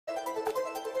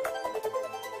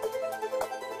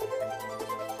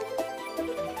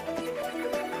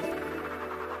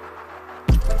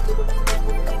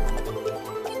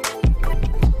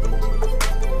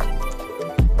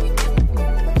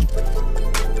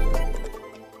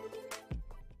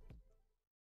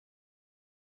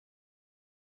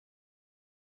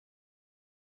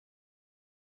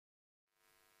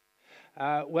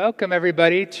Welcome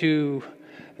everybody to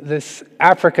this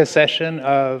Africa session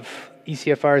of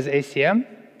ECFR's ACM.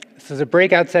 This is a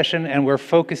breakout session and we're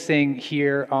focusing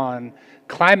here on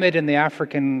climate in the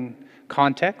African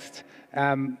context.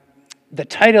 The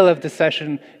title of the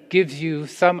session gives you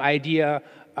some idea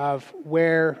of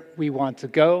where we want to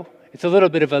go. It's a little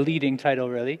bit of a leading title,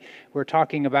 really. We're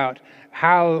talking about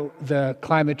how the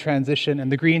climate transition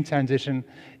and the green transition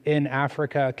in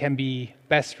Africa can be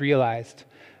best realized.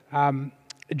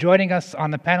 Joining us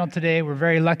on the panel today, we're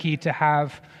very lucky to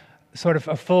have sort of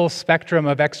a full spectrum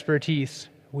of expertise.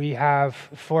 We have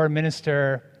Foreign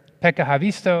Minister Pekka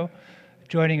Haavisto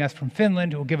joining us from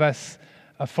Finland, who will give us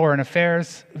a foreign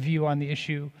affairs view on the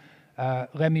issue.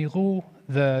 Rioux,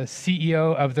 the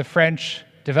CEO of the French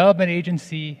development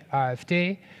agency,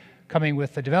 AFD, coming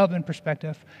with a development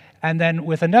perspective. And then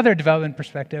with another development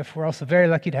perspective, we're also very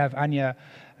lucky to have Anja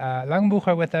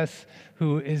Langenbucher with us,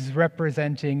 who is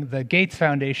representing the Gates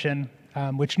Foundation,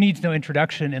 which needs no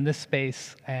introduction in this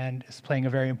space and is playing a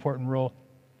very important role.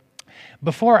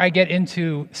 Before I get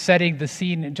into setting the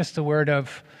scene, just a word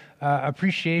of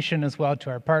appreciation as well to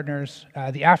our partners.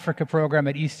 The Africa program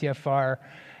at ECFR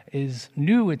is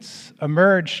new. It's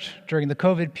emerged during the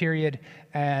COVID period,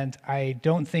 and I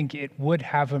don't think it would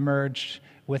have emerged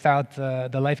without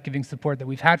the life-giving support that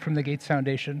we've had from the Gates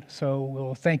Foundation. So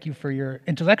we'll thank you for your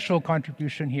intellectual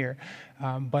contribution here,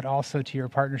 but also to your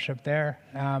partnership there.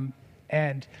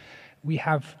 And we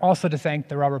have also to thank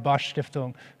the Robert Bosch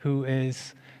Stiftung, who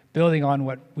is building on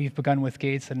what we've begun with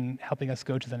Gates and helping us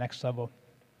go to the next level.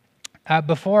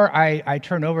 Before I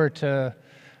turn over to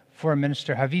Foreign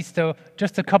Minister Haavisto,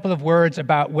 just a couple of words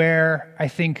about where I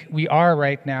think we are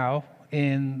right now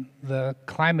in the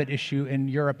climate issue in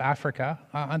Europe, Africa,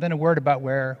 and then a word about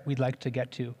where we'd like to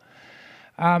get to.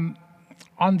 On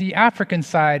the African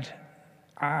side,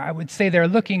 I would say they're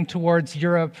looking towards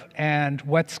Europe and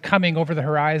what's coming over the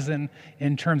horizon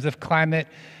in terms of climate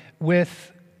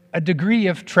with a degree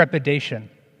of trepidation.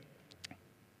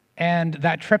 And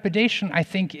that trepidation, I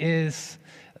think, is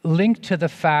linked to the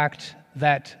fact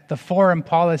that the foreign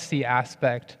policy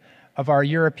aspect of our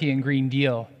European Green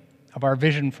Deal, of our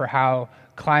vision for how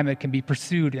climate can be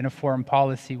pursued in a foreign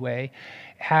policy way,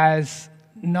 has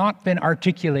not been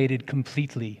articulated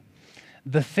completely.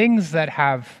 The things that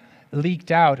have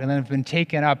leaked out and then have been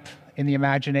taken up in the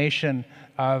imagination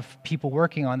of people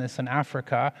working on this in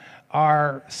Africa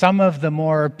are some of the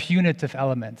more punitive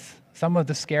elements, some of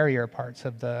the scarier parts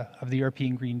of the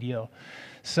European Green Deal.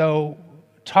 So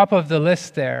top of the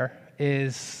list there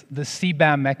is the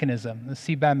CBAM mechanism. The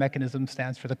CBAM mechanism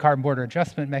stands for the Carbon Border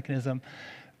Adjustment Mechanism.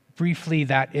 Briefly,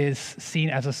 that is seen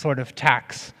as a sort of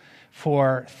tax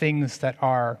for things that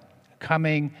are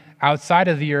coming outside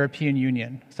of the European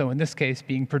Union. So in this case,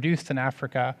 being produced in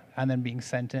Africa and then being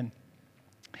sent in.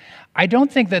 I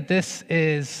don't think that this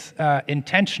is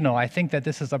intentional. I think that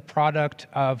this is a product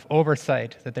of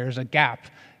oversight, that there's a gap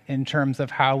in terms of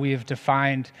how we have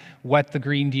defined what the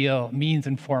Green Deal means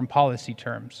in foreign policy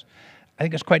terms. I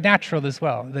think it's quite natural as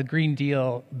well. The Green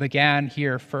Deal began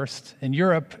here first in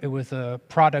Europe. It was a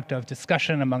product of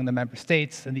discussion among the member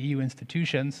states and the EU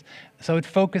institutions. So it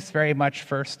focused very much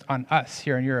first on us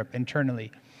here in Europe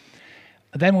internally.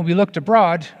 Then when we looked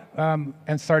abroad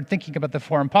and started thinking about the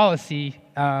foreign policy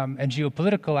and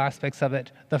geopolitical aspects of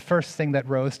it, the first thing that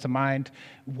rose to mind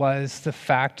was the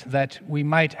fact that we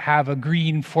might have a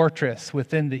green fortress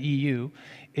within the EU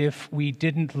if we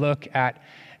didn't look at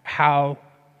how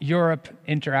Europe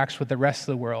interacts with the rest of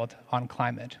the world on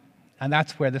climate. And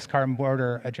that's where this Carbon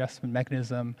Border Adjustment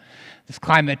Mechanism, this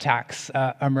climate tax,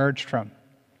 emerged from.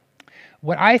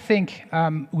 What I think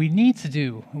we need to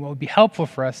do, and what would be helpful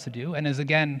for us to do, and is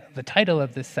again the title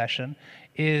of this session,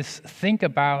 is think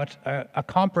about a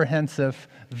comprehensive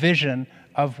vision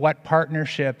of what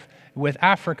partnership with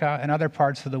Africa and other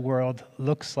parts of the world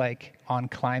looks like on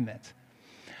climate.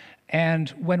 And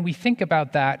when we think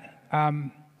about that,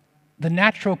 the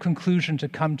natural conclusion to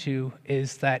come to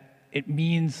is that it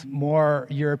means more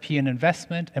European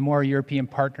investment and more European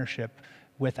partnership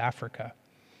with Africa.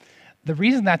 The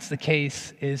reason that's the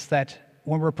case is that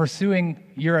when we're pursuing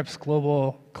Europe's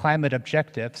global climate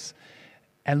objectives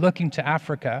and looking to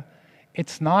Africa,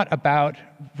 it's not about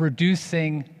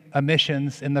reducing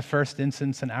emissions in the first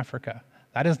instance in Africa.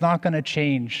 That is not going to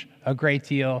change a great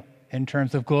deal in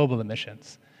terms of global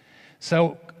emissions.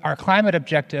 So our climate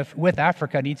objective with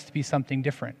Africa needs to be something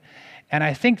different. And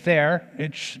I think there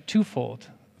it's twofold.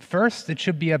 First, it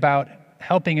should be about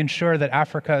helping ensure that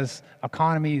Africa's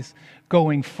economies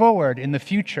going forward in the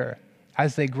future,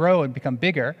 as they grow and become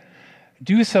bigger,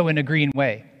 do so in a green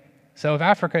way. So if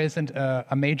Africa isn't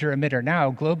a major emitter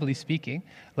now, globally speaking,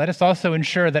 let us also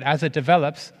ensure that as it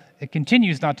develops, it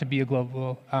continues not to be a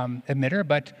global emitter,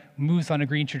 but moves on a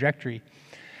green trajectory.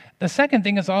 The second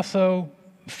thing is also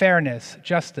fairness,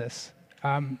 justice.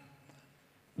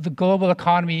 The global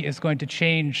economy is going to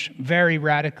change very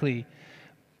radically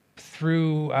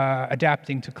through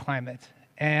adapting to climate.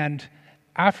 And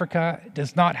Africa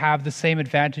does not have the same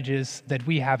advantages that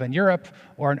we have in Europe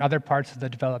or in other parts of the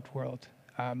developed world.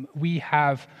 We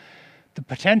have the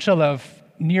potential of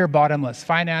near bottomless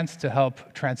finance to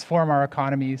help transform our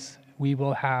economies. We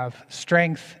will have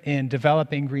strength in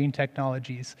developing green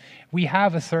technologies. We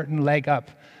have a certain leg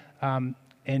up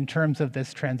in terms of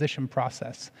this transition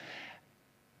process.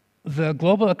 The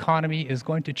global economy is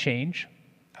going to change.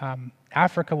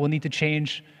 Africa will need to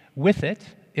change with it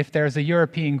if there's a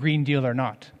European Green Deal or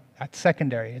not. That's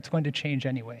secondary. It's going to change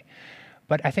anyway.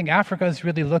 But I think Africa is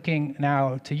really looking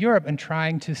now to Europe and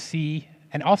trying to see,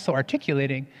 and also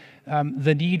articulating,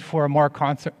 the need for a more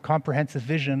comprehensive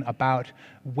vision about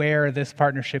where this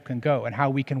partnership can go and how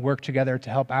we can work together to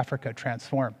help Africa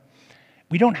transform.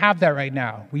 We don't have that right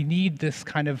now. We need this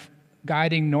kind of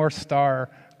guiding North Star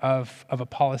of a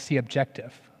policy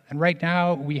objective. And right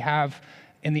now we have,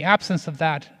 in the absence of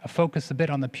that, a focus a bit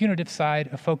on the punitive side,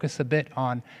 a focus a bit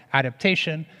on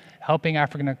adaptation, helping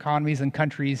African economies and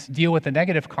countries deal with the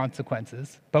negative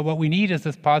consequences. But what we need is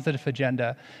this positive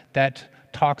agenda that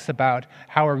talks about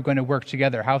how are we going to work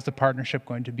together, how's the partnership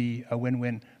going to be a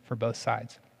win-win for both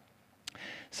sides.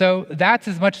 So that's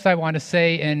as much as I want to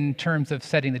say in terms of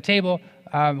setting the table.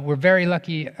 We're very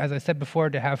lucky, as I said before,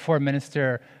 to have Foreign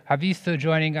Minister Haavisto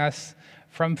joining us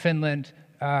from Finland.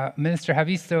 Minister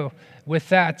Haavisto, with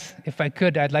that, if I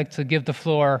could, I'd like to give the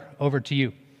floor over to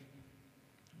you.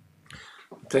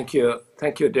 Thank you,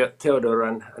 Theodore,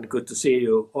 and good to see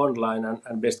you online,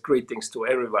 and best greetings to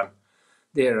everyone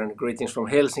there, and greetings from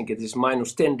Helsinki. It is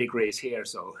minus 10 degrees here,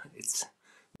 so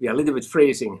we are a little bit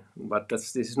freezing, but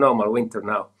this is normal winter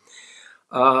now.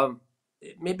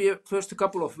 Maybe first a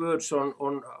couple of words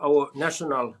on our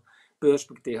national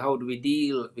perspective. How do we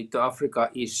deal with the Africa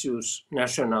issues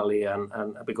nationally?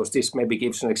 And because this maybe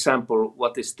gives an example,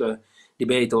 what is the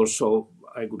debate also,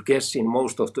 I would guess, in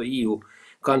most of the EU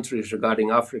countries regarding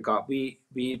Africa. We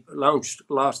launched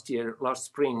last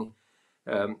spring,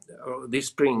 this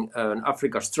spring, an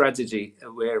Africa strategy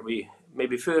where we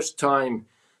maybe first time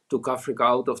took Africa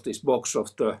out of this box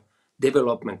of the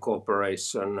development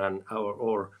cooperation and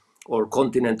or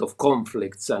continent of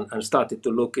conflicts, and started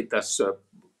to look at it as a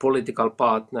political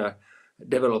partner,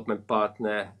 development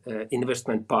partner,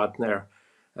 investment partner,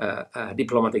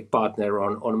 diplomatic partner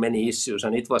on many issues.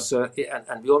 And it was,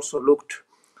 and we also looked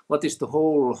what is the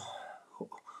whole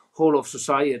of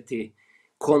society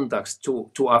contacts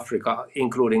to Africa,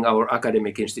 including our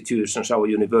academic institutions, our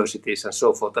universities, and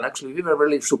so forth. And actually, we were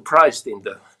really surprised in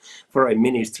the foreign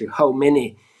ministry how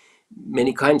many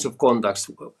kinds of contacts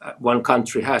one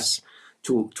country has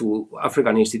to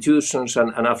African institutions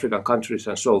and African countries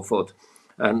and so forth.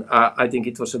 And I think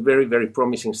it was a very, very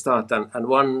promising start. And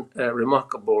one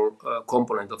remarkable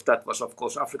component of that was, of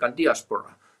course, African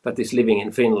diaspora that is living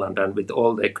in Finland, and with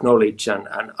all the knowledge and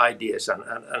ideas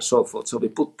and so forth. So we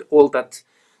put all that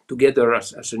together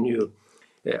as a new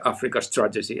Africa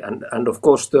strategy. And of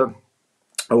course,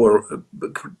 our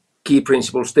key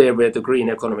principles there were the green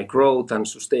economic growth and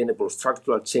sustainable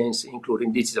structural change,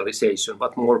 including digitalization.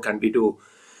 What more can we do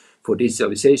for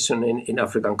digitalization in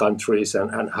African countries,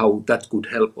 and how that could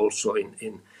help also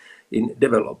in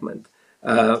development.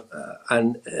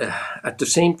 And at the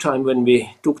same time, when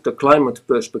we took the climate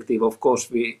perspective, of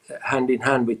course, we hand in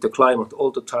hand with the climate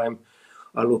all the time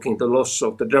are looking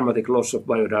the dramatic loss of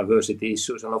biodiversity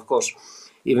issues. And of course,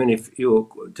 even if you,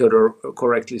 Theodore,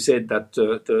 correctly said that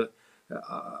the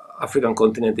African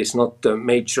continent is not a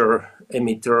major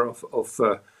emitter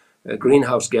of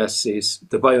greenhouse gases,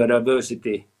 the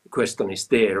biodiversity question is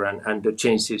there, and the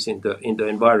changes in the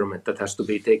environment that has to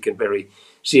be taken very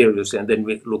seriously. And then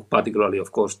we look particularly,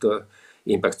 of course, the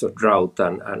impacts of drought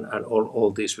and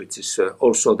all this, which is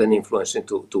also then influencing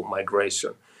to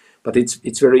migration. But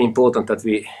it's very important that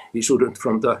we shouldn't,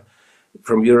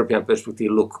 from European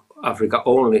perspective, look Africa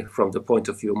only from the point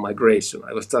of view of migration.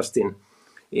 I was just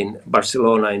in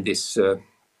Barcelona in this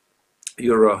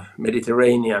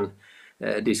Euro-Mediterranean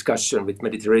discussion with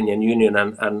Mediterranean Union,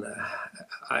 and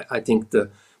I think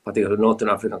particularly Northern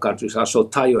African countries are so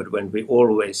tired when we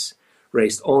always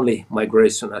raised only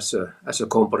migration as a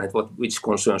component which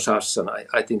concerns us, and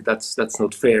I think that's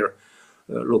not fair.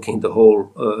 Looking the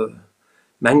whole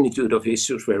magnitude of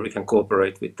issues where we can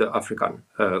cooperate with the African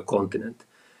continent,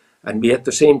 and we at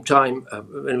the same time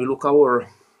when we look our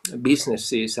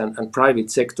businesses and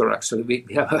private sector, actually,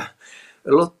 we have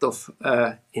a lot of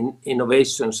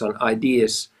innovations and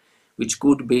ideas which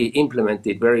could be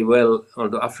implemented very well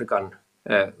on the African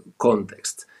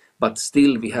context. But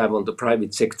still we have on the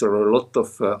private sector a lot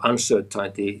of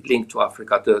uncertainty linked to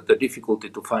Africa, the difficulty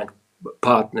to find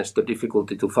partners, the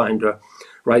difficulty to find the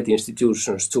right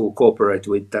institutions to cooperate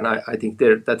with. And I think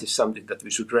that is something that we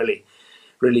should really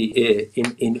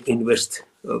invest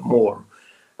more.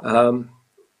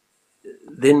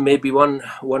 Then maybe one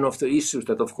of the issues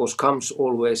that of course comes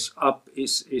always up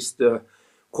is the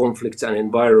conflicts and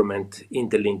environment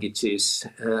interlinkages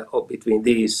between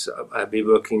these. I've been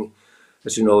working,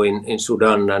 as you know, in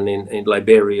Sudan and in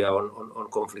Liberia on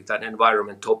conflict and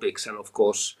environment topics, and of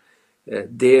course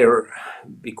there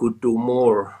we could do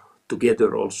more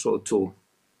together also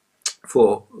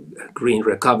for green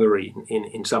recovery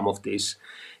in some of these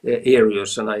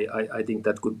areas, and I think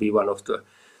that could be one of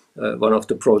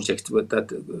the projects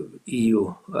that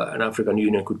EU and African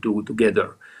Union could do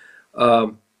together.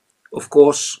 Of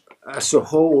course, as a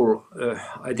whole,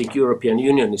 I think European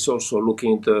Union is also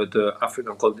looking at the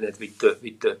African continent with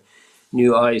the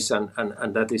new eyes, and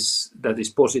that is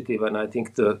positive. And I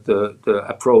think the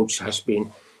approach has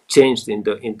been changed in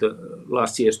the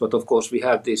last years. But of course, we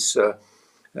have this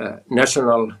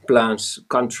national plans,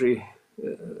 country,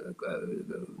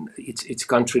 each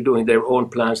country doing their own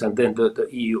plans, and then the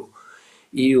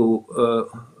EU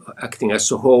acting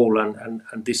as a whole, and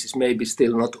this is maybe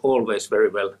still not always very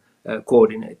well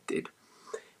coordinated.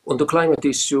 On the climate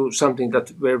issue, something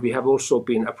where we have also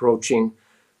been approaching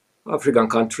African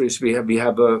countries, we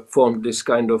have formed this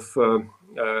kind of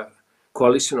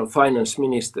coalition of finance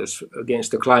ministers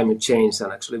against the climate change,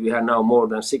 and actually we have now more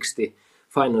than 60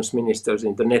 finance ministers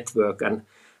in the network, and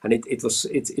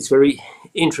it's very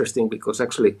interesting because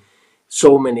actually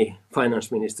so many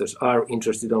finance ministers are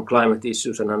interested on climate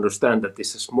issues and understand that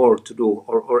this has more to do,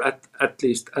 or at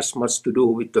least as much to do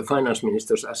with the finance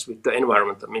ministers as with the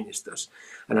environmental ministers.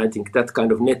 And I think that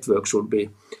kind of network should be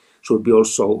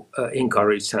also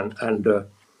encouraged and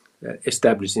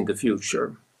established in the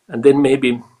future. And then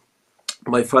maybe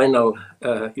my final,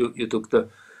 you took the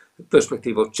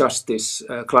perspective of justice,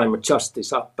 climate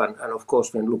justice up, and of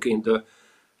course when looking the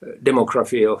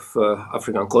demography of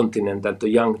African continent and the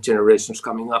young generations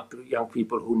coming up, young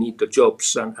people who need the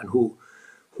jobs and who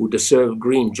deserve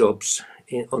green jobs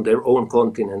on their own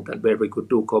continent, and where we could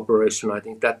do cooperation. I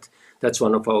think that's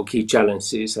one of our key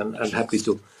challenges, and I'm happy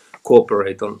to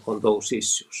cooperate on those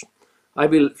issues. I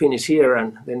will finish here,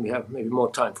 and then we have maybe more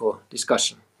time for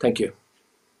discussion. Thank you.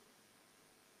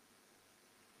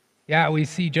 Yeah, we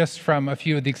see just from a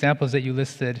few of the examples that you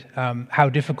listed how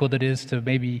difficult it is to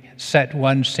maybe set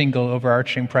one single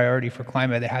overarching priority for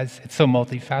climate. It's so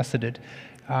multifaceted.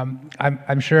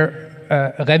 I'm sure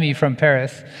Rémy from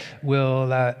Paris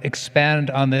will expand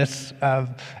on this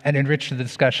and enrich the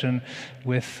discussion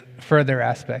with further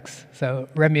aspects. So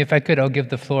Rémy, if I could, I'll give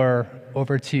the floor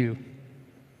over to you.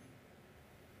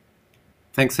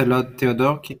 Thanks a lot,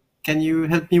 Theodore. Can you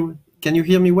help me? Can you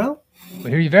hear me well? We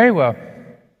hear you very well.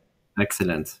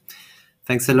 Excellent.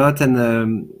 Thanks a lot,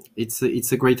 and it's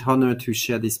a great honor to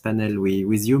share this panel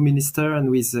with you, Minister,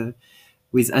 and with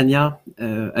Anja.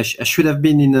 I should have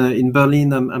been in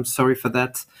Berlin. I'm sorry for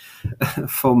that.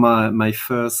 For my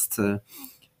first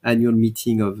annual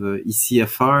meeting of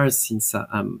ECFR, since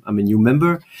I'm a new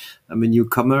member, I'm a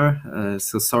newcomer.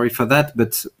 So sorry for that,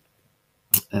 but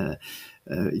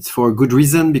it's for a good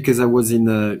reason, because I was in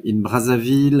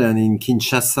Brazzaville and in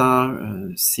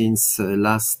Kinshasa since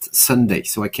last Sunday,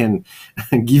 so I can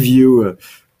give you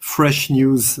fresh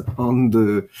news on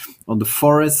the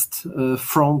forest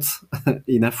front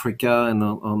in Africa, and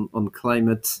on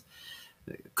climate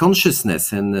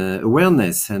consciousness and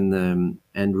awareness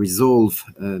and resolve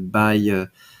by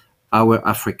our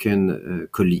African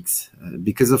colleagues,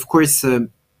 because of course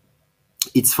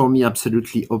it's for me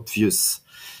absolutely obvious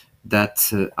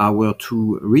that our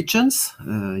two regions,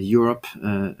 Europe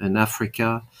and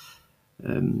Africa,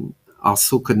 are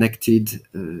so connected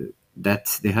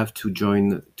that they have to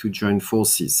join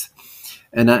forces.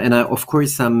 And I, of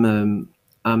course,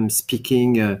 I'm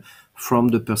speaking from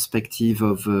the perspective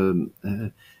of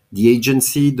the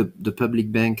agency, the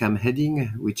public bank I'm heading,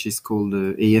 which is called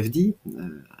AFD,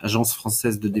 Agence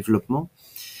Française de Développement,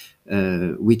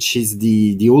 which is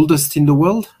the oldest in the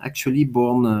world, actually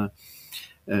born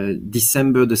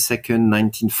December the 2nd,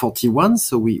 1941.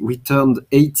 So we turned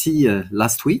 80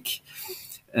 last week.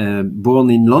 Born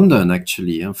in London,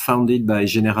 actually, founded by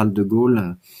General de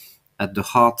Gaulle at the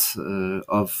heart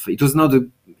of... It was not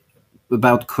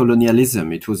about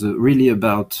colonialism. It was really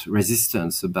about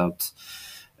resistance, about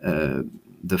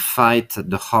the fight at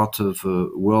the heart of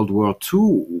World War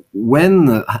II,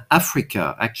 when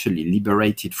Africa actually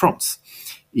liberated France,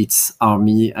 its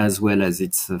army as well as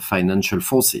its financial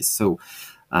forces. So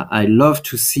I love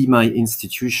to see my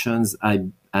institutions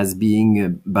as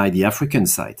being by the African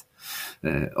side,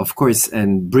 of course,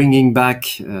 and bringing back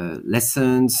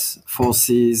lessons,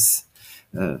 forces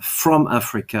from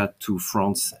Africa to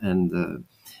France and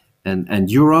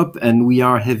Europe, and we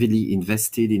are heavily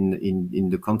invested in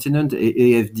the continent.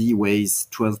 AFD weighs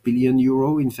 12 billion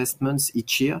euro investments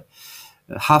each year.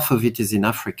 Half of it is in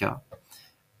Africa,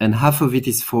 and half of it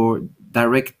is for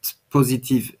direct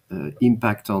positive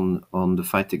impact on the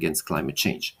fight against climate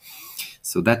change.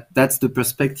 So that's the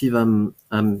perspective I'm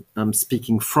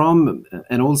speaking from,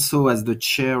 and also as the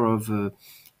chair of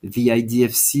the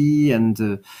IDFC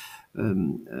and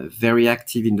very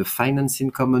active in the Finance in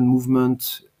Common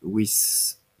movement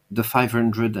with the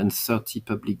 530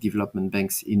 public development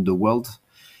banks in the world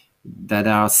that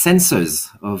are sensors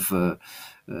of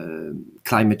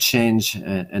climate change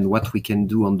and what we can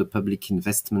do on the public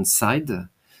investment side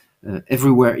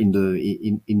everywhere in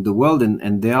the world.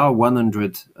 And there are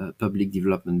 100 public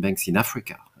development banks in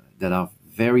Africa that are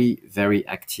very, very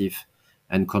active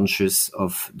and conscious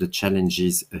of the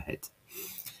challenges ahead.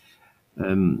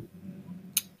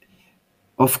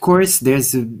 Of course,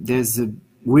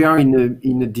 we are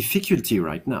in a difficulty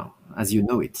right now, as you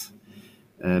know it,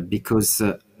 because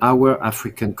our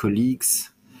African colleagues,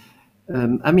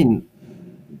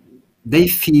 they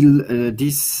feel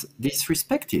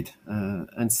disrespected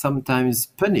and sometimes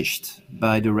punished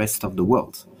by the rest of the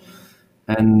world.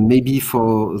 And maybe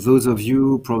for those of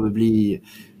you, probably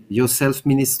yourself,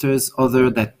 ministers,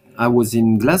 that I was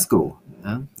in Glasgow,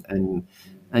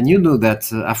 and you know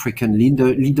that African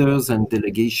leaders and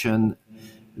delegation,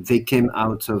 they came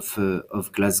out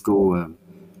of Glasgow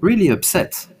really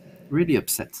upset.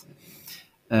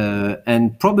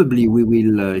 And probably we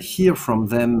will hear from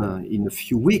them in a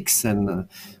few weeks. And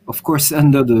of course,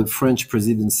 under the French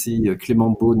presidency,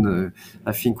 Clément Beaune,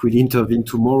 I think, will intervene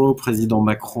tomorrow. President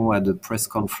Macron had a press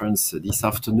conference this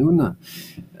afternoon.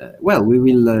 Well, we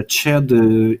will chair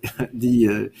the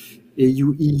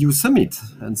EU summit,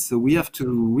 and so we have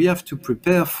to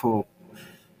prepare for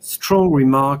strong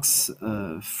remarks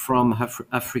from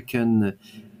African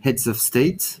heads of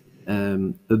state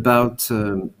about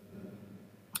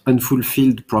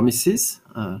unfulfilled promises.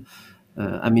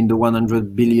 The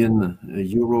 100 billion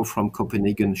euro from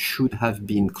Copenhagen should have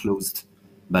been closed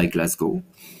by Glasgow.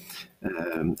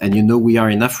 And you know, we are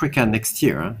in Africa next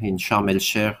year in Sharm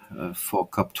el-Sheikh for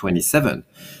COP27.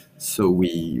 So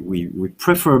we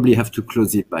preferably have to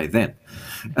close it by then.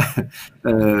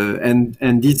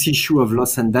 And this issue of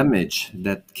loss and damage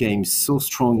that came so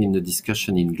strong in the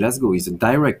discussion in Glasgow is a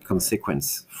direct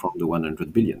consequence from the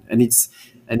 100 billion. And it's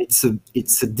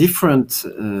a different,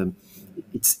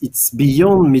 it's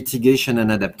beyond mitigation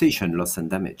and adaptation, loss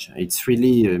and damage. It's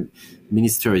really,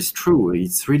 Minister, is true,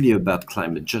 it's really about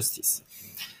climate justice.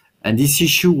 And this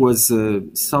issue was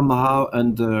somehow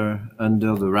under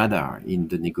the radar in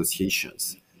the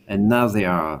negotiations. And now they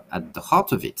are at the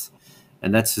heart of it.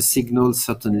 And that's a signal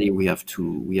certainly we have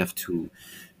to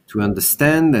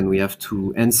understand, and we have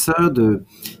to answer the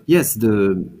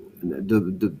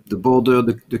border,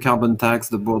 the carbon tax,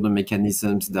 the border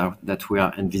mechanisms that we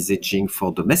are envisaging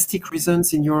for domestic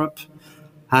reasons in Europe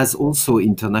has also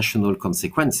international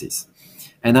consequences.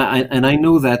 And I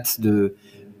know that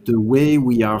the way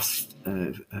we are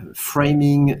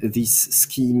framing this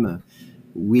scheme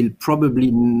will probably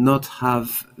not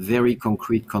have very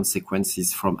concrete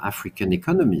consequences from African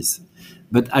economies.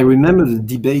 But I remember the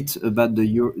debate about the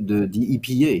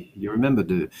EPA. You remember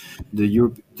the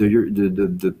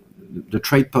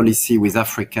trade policy with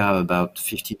Africa about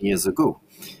 15 years ago,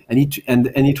 and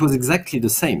it was exactly the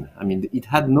same. I mean, it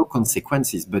had no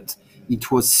consequences, but it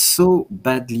was so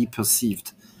badly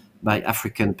perceived by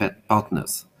African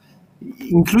partners,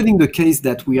 including the case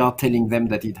that we are telling them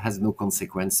that it has no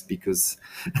consequence because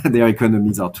their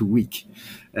economies are too weak,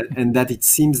 and that it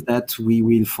seems that we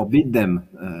will forbid them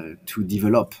to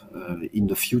develop in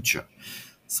the future.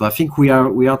 So I think we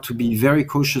are to be very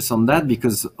cautious on that,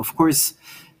 because of course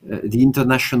the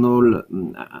international,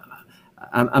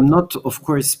 I'm not of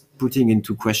course putting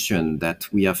into question that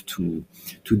we have to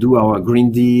do our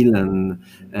Green Deal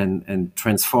and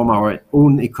transform our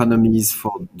own economies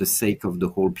for the sake of the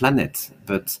whole planet.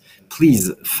 But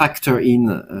please factor in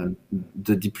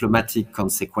the diplomatic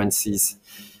consequences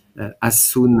as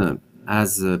soon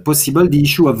as possible. The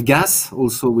issue of gas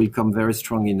also will come very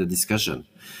strong in the discussion,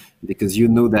 because you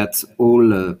know that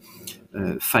all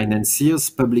financiers,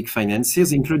 public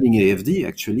financiers, including AFD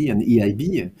actually and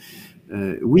EIB,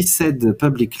 we said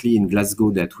publicly in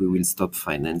Glasgow that we will stop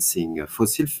financing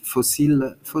fossil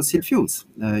fuels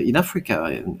in Africa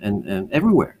and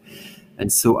everywhere.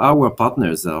 And so our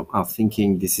partners are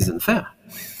thinking this is unfair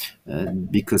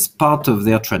because part of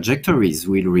their trajectories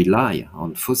will rely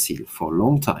on fossil for a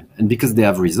long time, and because they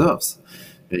have reserves.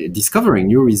 Discovering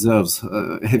new reserves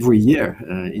every year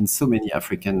in so many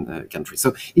African countries.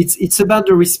 So it's about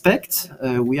the respect.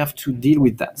 We have to deal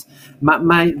with that.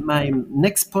 My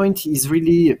next point is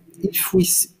really, if we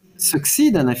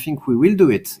succeed, and I think we will do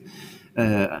it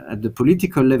at the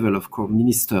political level, of course,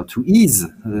 Minister, to ease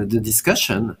the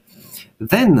discussion,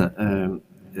 then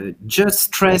just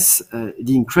stress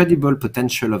the incredible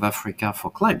potential of Africa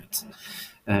for climate.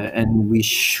 And we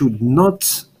should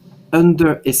not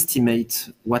underestimate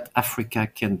what Africa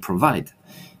can provide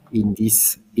in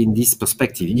this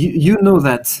perspective. You know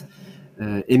that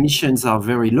emissions are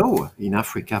very low in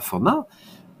Africa for now.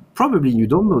 Probably you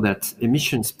don't know that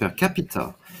emissions per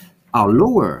capita are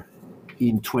lower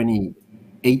in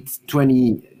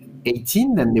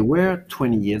 2018 than they were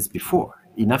 20 years before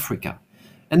in Africa.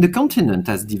 And the continent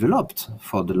has developed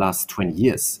for the last 20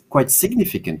 years quite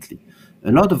significantly,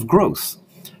 a lot of growth.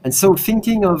 And so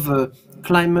thinking of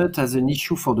climate as an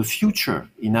issue for the future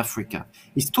in Africa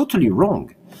is totally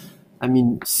wrong. I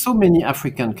mean, so many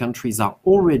African countries are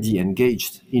already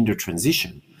engaged in the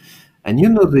transition. And you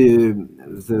know, the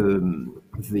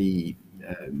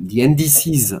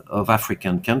NDCs of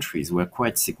African countries were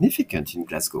quite significant in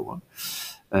Glasgow.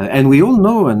 And we all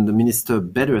know, and the minister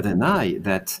better than I,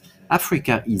 that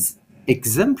Africa is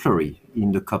exemplary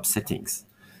in the COP settings.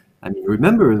 I mean,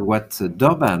 remember what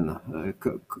Durban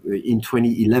in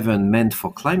 2011 meant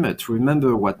for climate.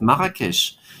 Remember what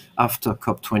Marrakesh after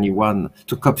COP21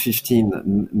 to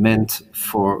COP15 meant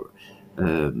for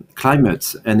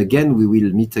climate. And again, we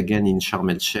will meet again in Sharm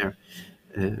el-Sheikh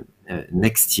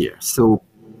next year. So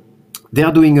they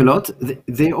are doing a lot.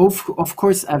 They of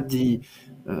course have the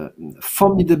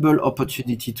formidable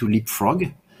opportunity to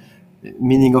leapfrog,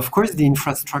 meaning, of course, the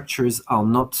infrastructures are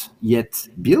not yet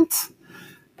built.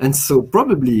 And so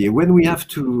probably when we have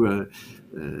to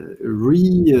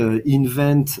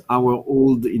reinvent our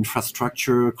old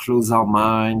infrastructure, close our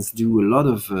mines, do a lot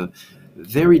of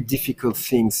very difficult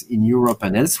things in Europe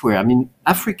and elsewhere, I mean,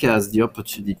 Africa has the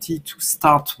opportunity to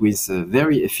start with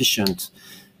very efficient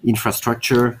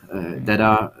infrastructure that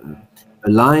are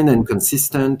aligned and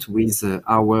consistent with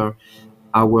our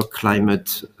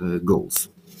climate goals.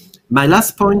 My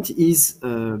last point is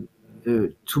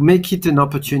to make it an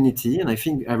opportunity, and I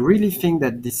really think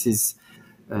that this is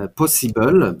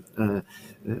possible.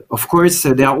 Of course,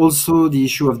 there are also the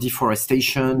issue of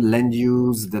deforestation, land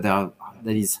use that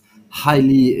is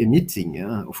highly emitting,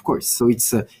 of course. So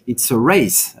it's a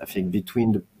race, I think,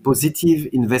 between the positive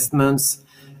investments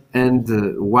and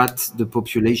what the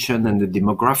population and the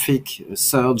demographic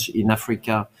surge in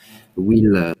Africa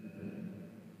will.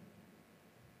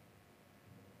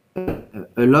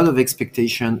 A lot of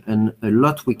expectation and a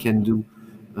lot we can do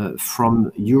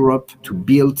from Europe to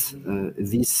build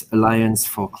this alliance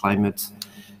for climate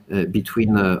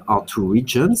between our two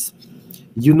regions.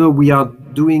 You know, we are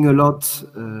doing a lot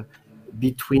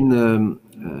between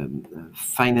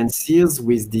financiers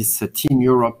with this Team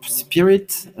Europe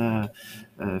spirit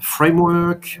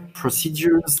framework,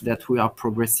 procedures that we are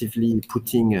progressively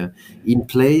putting in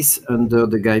place under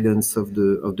the guidance of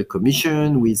the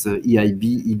Commission with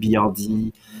EIB,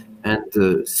 EBRD,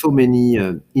 and so many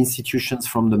institutions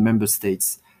from the member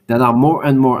states that are more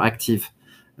and more active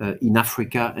in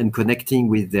Africa and connecting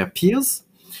with their peers.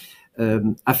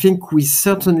 I think we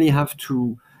certainly have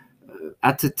to,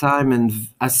 at a time and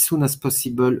as soon as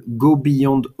possible, go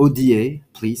beyond ODA,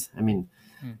 please. I mean,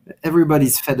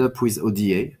 everybody's fed up with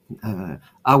ODA,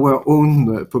 our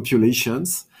own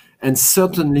populations, and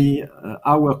certainly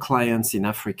our clients in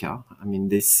Africa. I mean,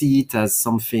 they see it as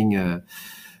something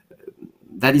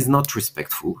that is not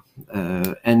respectful.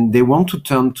 And they want to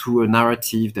turn to a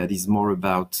narrative that is more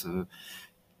about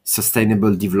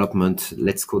sustainable development,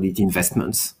 let's call it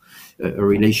investments, a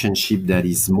relationship that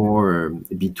is more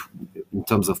in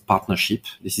terms of partnership.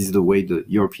 This is the way the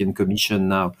European Commission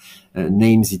now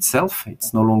names itself.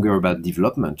 It's no longer about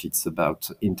development, it's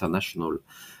about international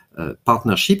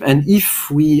partnership. And if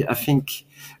we, I think,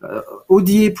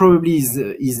 ODA probably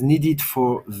is needed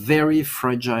for very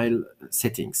fragile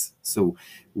settings. So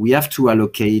we have to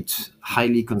allocate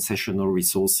highly concessional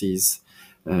resources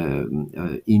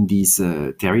in these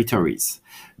territories.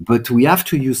 But we have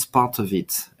to use part of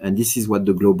it, and this is what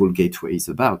the Global Gateway is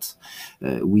about.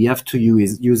 We have to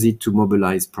use it to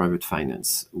mobilize private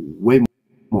finance way more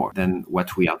more than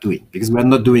what we are doing, because we are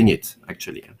not doing it,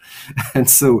 actually. And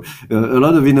so a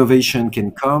lot of innovation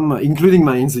can come, including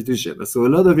my institution. So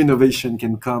a lot of innovation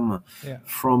can come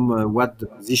from what the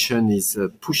position is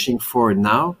pushing for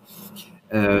now.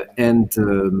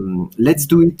 Let's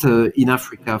do it in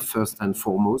Africa first and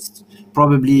foremost.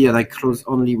 Probably, and I close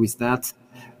only with that,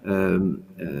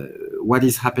 what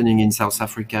is happening in South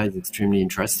Africa is extremely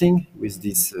interesting with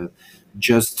this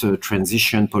just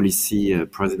transition policy,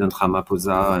 President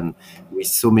Ramaphosa, and with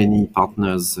so many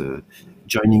partners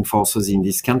joining forces in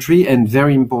this country. And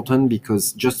very important,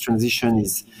 because just transition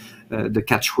is the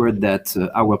catchword that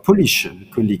our Polish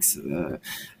colleagues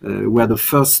were the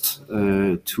first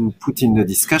to put in the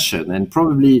discussion. And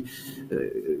probably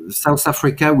South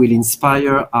Africa will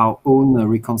inspire our own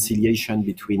reconciliation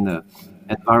between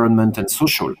environment and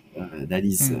social. That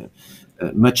is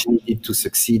much needed to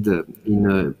succeed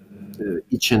in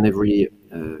each and every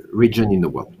region in the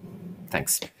world.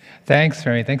 Thanks. Thanks,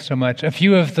 Rémy. Thanks so much. A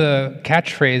few of the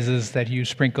catchphrases that you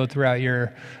sprinkled throughout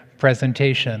your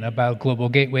presentation about global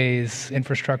gateways,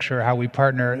 infrastructure, how we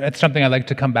partner, that's something I'd like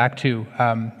to come back to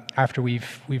after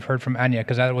we've heard from Anja,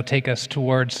 because that will take us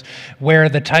towards where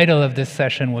the title of this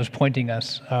session was pointing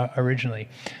us originally.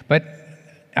 But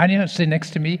Anja, sit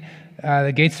next to me.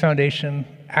 The Gates Foundation,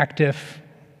 active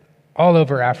all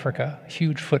over Africa,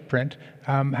 huge footprint.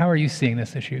 How are you seeing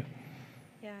this issue?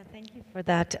 Yeah, thank you for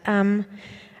that.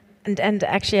 And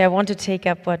actually, I want to take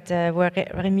up what where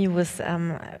Rémy was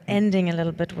ending a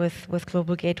little bit with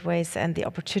global gateways and the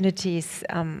opportunities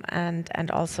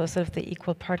and also sort of the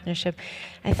equal partnership.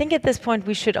 I think at this point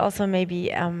we should also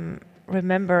maybe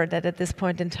remember that at this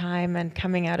point in time and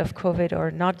coming out of COVID,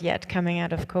 or not yet coming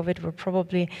out of COVID, we're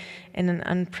probably in an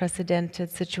unprecedented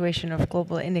situation of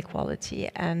global inequality.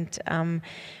 And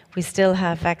we still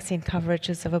have vaccine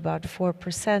coverages of about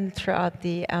 4% throughout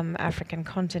the African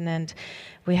continent.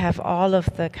 We have all of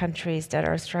the countries that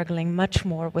are struggling much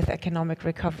more with economic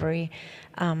recovery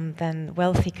than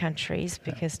wealthy countries,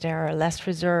 because there are less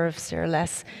reserves, there are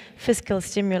less fiscal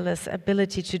stimulus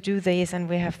ability to do this, and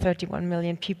we have 31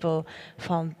 million people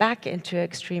fallen back into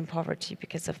extreme poverty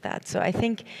because of that. So I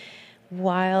think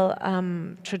while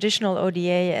traditional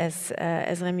ODA, as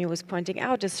Rémy was pointing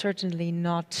out, is certainly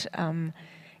not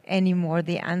anymore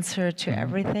the answer to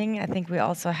everything, I think we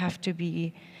also have to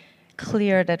be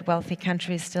clear that wealthy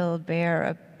countries still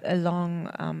bear a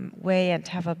long way and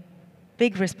have a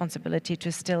big responsibility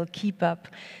to still keep up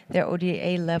their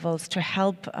ODA levels to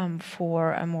help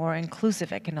for a more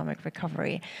inclusive economic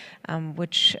recovery,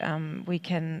 which we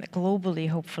can globally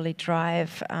hopefully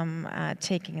drive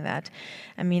taking that.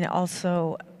 I mean,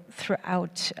 also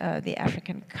throughout the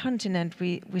African continent,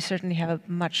 we certainly have a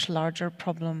much larger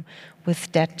problem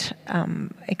with debt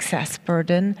excess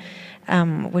burden,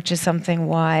 which is something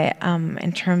why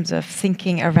in terms of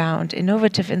thinking around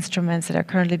innovative instruments that are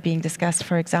currently being discussed,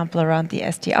 for example, around the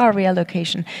SDR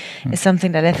reallocation, is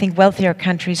something that I think wealthier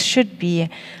countries should be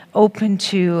open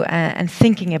to and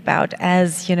thinking about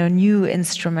as, you know, new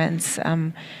instruments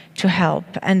to help.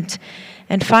 And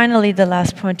finally, the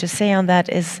last point to say on that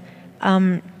is,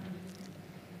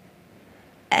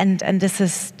 and this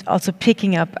is also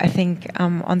picking up, I think,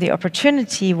 on the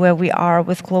opportunity where we are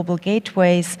with global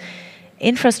gateways.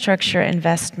 Infrastructure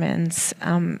investments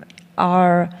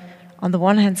are, on the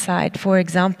one hand side, for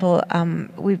example,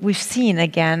 we've seen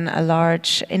again a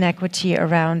large inequity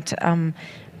around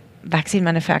vaccine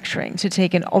manufacturing, to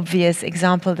take an obvious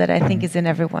example that I think is in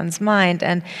everyone's mind.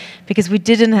 And because we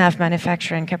didn't have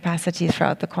manufacturing capacity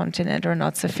throughout the continent, or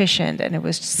not sufficient, and it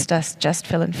was just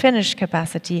fill and finish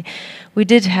capacity, we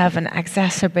did have an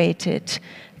exacerbated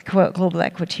global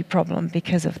equity problem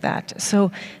because of that.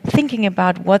 So thinking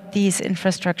about what these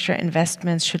infrastructure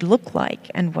investments should look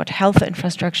like, and what health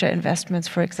infrastructure investments,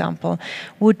 for example,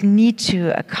 would need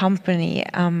to accompany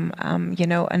you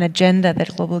know, an agenda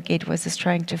that Global Gateways is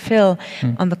trying to fill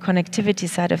on the connectivity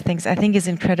side of things, I think is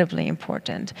incredibly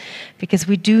important, because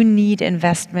we do need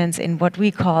investments in what we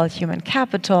call human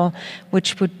capital,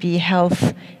 which would be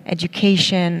health,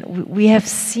 education. We have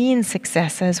seen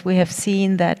successes. We have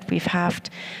seen that we've halved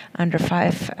under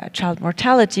 5 child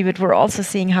mortality, but we're also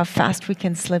seeing how fast we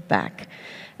can slip back.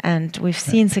 And we've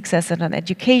seen success on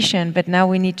education, but now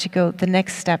we need to go the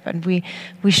next step, and we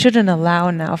shouldn't allow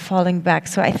now falling back.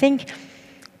 So I think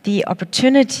the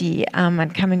opportunity,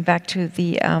 and coming back to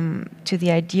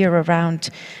the idea around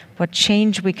what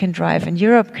change we can drive and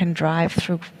Europe can drive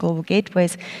through global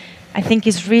gateways, I think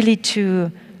is really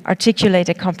to articulate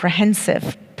a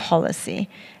comprehensive policy,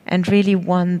 and really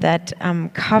one that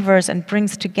covers and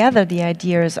brings together the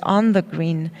ideas on the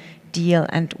green deal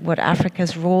and what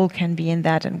Africa's role can be in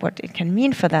that and what it can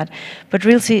mean for that, but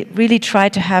really try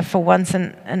to have for once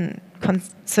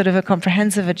sort of a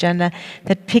comprehensive agenda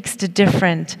that picks the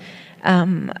different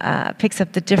picks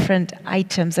up the different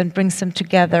items and brings them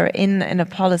together in a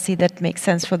policy that makes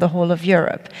sense for the whole of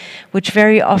Europe, which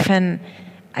very often,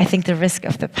 I think the risk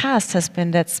of the past has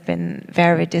been that's been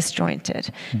very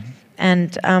disjointed. Mm-hmm.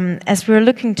 And as we're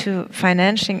looking to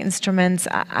financing instruments,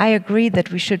 I agree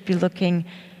that we should be looking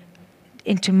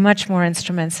into much more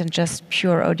instruments than just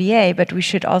pure ODA, but we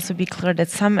should also be clear that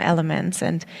some elements,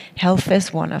 and health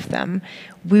is one of them,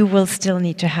 we will still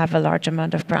need to have a large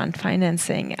amount of grant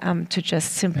financing to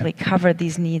just simply cover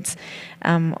these needs,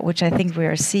 which I think we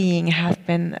are seeing have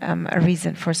been a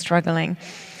reason for struggling.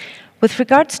 With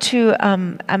regards to,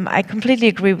 I completely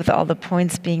agree with all the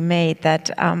points being made that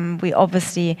we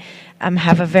obviously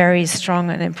have a very strong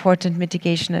and important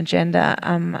mitigation agenda,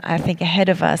 I think, ahead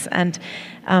of us. And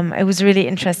it was really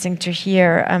interesting to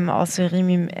hear also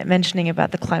Rémy mentioning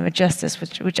about the climate justice,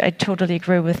 which I totally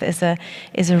agree with is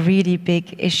a really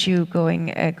big issue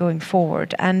going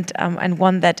forward, and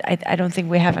one that I don't think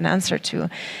we have an answer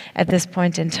to at this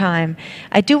point in time.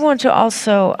 I do want to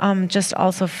also just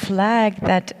also flag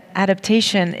that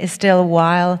adaptation is still,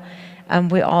 while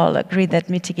we all agree that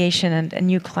mitigation and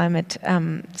new climate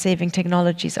saving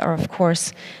technologies are, of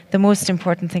course, the most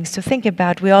important things to think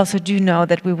about. We also do know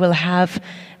that we will have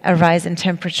a rise in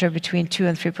temperature between 2%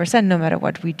 and 3% no matter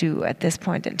what we do at this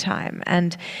point in time.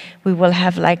 And we will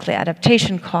have likely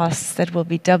adaptation costs that will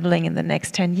be doubling in the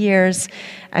next 10 years.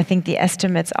 I think the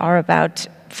estimates are about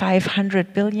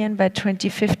 500 billion by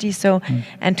 2050. So,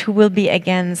 and who will be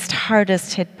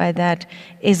hardest hit by that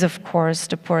is, of course,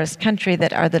 the poorest country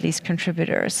that are the least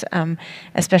contributors,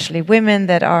 especially women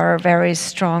that are very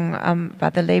strong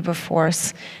about the labor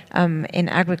force in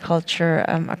agriculture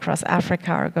across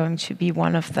Africa are going to be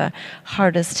one of the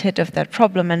hardest hit of that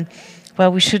problem. And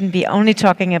well, we shouldn't be only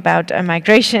talking about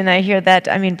migration. I hear that.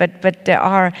 I mean, but there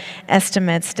are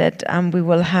estimates that we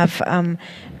will have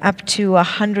up to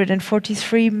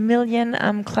 143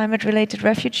 million climate-related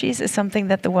refugees is something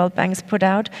that the World Bank's put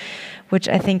out, which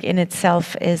I think in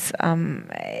itself is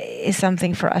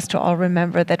something for us to all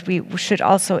remember, that we should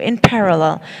also, in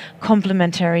parallel,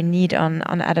 complementary need on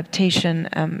adaptation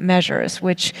measures,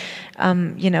 which,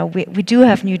 we do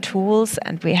have new tools,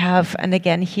 and we have, and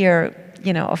again here,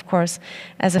 of course,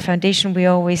 as a foundation, we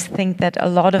always think that a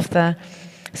lot of the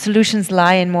solutions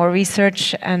lie in more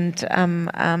research and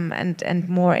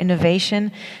more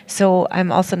innovation. So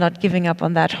I'm also not giving up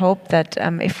on that hope that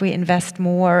if we invest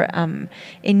more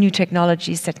in new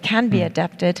technologies that can be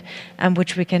adapted,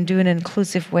 which we can do in an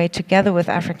inclusive way together with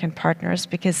African partners,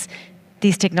 because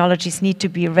these technologies need to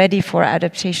be ready for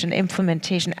adaptation,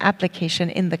 implementation, application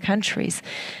in the countries,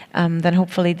 then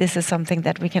hopefully this is something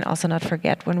that we can also not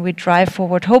forget when we drive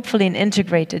forward, hopefully an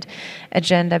integrated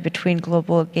agenda between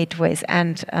global gateways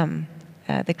and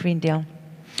the Green Deal.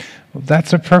 Well,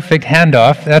 that's a perfect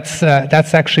handoff.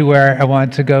 That's actually where I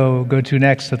want to go to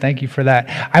next, so thank you for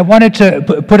that. I wanted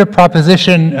to put a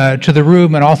proposition to the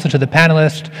room and also to the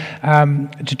panelists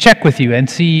to check with you and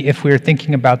see if we're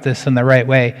thinking about this in the right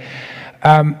way.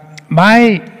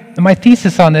 My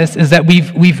thesis on this is that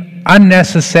we've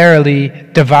unnecessarily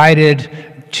divided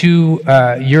two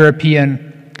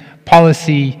European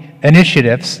policy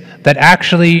initiatives that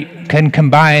actually can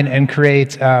combine and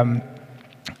create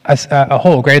a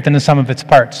whole greater than the sum of its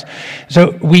parts.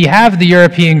 So we have the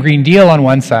European Green Deal on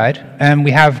one side, and we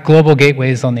have global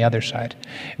gateways on the other side.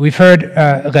 We've heard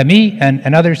Rémy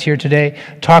and others here today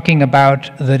talking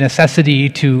about the necessity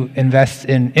to invest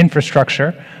in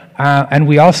infrastructure. And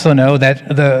we also know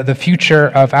that the future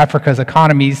of Africa's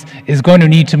economies is going to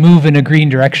need to move in a green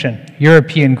direction,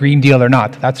 European Green Deal or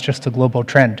not. That's just a global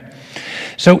trend.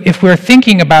 So if we're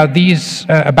thinking about these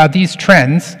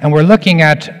trends, and we're looking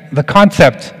at the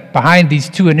concept behind these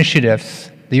two initiatives,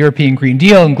 the European Green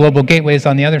Deal and global gateways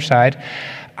on the other side,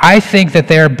 I think that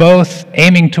they're both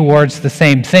aiming towards the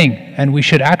same thing, and we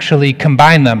should actually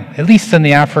combine them, at least in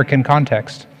the African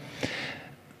context.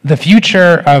 The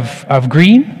future of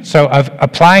green, so of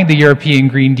applying the European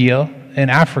Green Deal in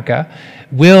Africa,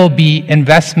 will be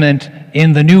investment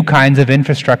in the new kinds of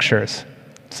infrastructures.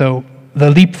 So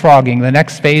the leapfrogging, the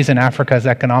next phase in Africa's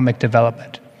economic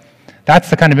development.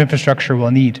 That's the kind of infrastructure we'll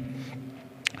need.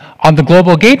 On the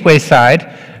global gateway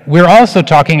side, we're also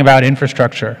talking about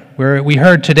infrastructure. We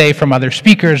heard today from other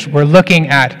speakers, we're looking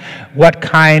at what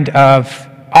kind of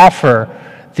offer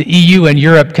the EU and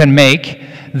Europe can make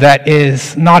that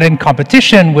is not in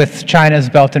competition with China's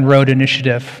Belt and Road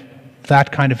Initiative,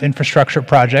 that kind of infrastructure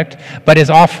project, but is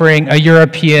offering a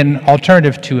European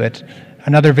alternative to it,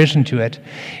 another vision to it.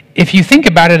 If you think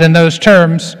about it in those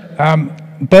terms,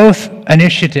 both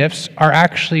initiatives are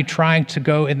actually trying to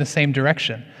go in the same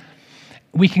direction.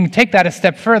 We can take that a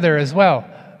step further as well.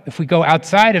 If we go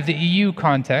outside of the EU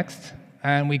context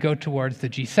and we go towards the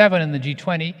G7 and the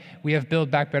G20, we have Build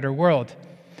Back Better World.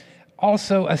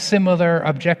 Also a similar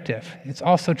objective. It's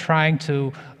also trying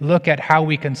to look at how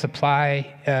we can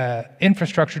supply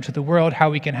infrastructure to the world, how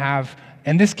we can have,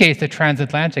 in this case, a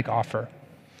transatlantic offer.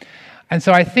 And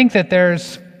so I think that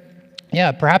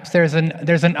perhaps there's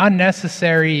an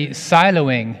unnecessary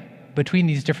siloing between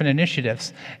these different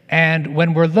initiatives. And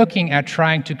when we're looking at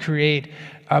trying to create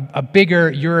a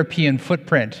bigger European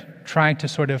footprint, trying to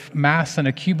sort of mass and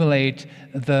accumulate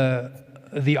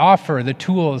the offer, the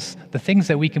tools, the things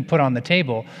that we can put on the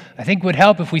table, I think would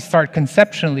help if we start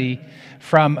conceptually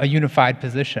from a unified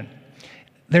position.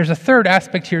 There's a third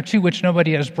aspect here too, which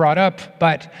nobody has brought up,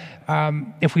 but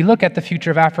if we look at the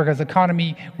future of Africa's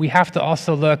economy, we have to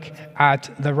also look at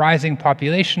the rising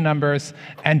population numbers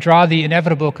and draw the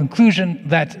inevitable conclusion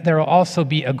that there will also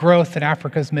be a growth in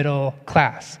Africa's middle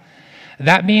class.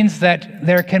 That means that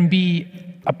there can be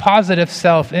a positive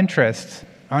self-interest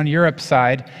on Europe's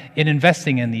side in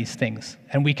investing in these things,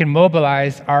 and we can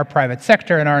mobilize our private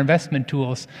sector and our investment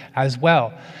tools as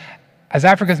well. As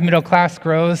Africa's middle class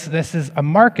grows, this is a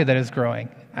market that is growing,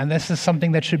 and this is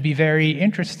something that should be very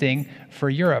interesting for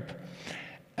Europe.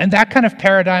 And that kind of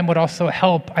paradigm would also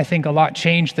help, I think, a lot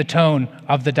change the tone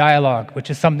of the dialogue, which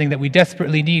is something that we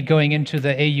desperately need going into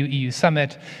the AU-EU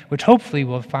summit, which hopefully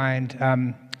will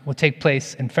take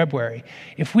place in February.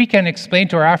 If we can explain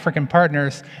to our African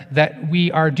partners that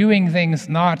we are doing things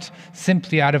not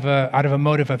simply out of a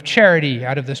motive of charity,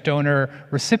 out of this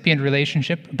donor-recipient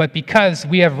relationship, but because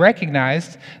we have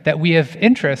recognized that we have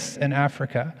interests in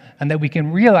Africa and that we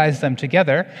can realize them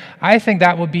together, I think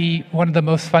that will be one of the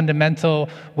most fundamental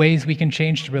ways we can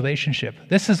change the relationship.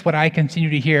 This is what I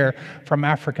continue to hear from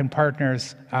African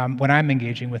partners when I'm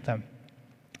engaging with them.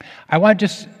 I want to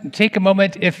just take a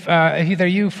moment, if either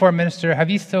you, Foreign Minister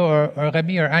Haavisto, or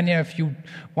Rémy or Anja, if you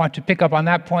want to pick up on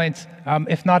that point.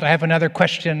 If not, I have another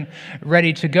question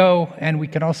ready to go, and we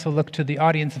can also look to the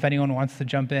audience if anyone wants to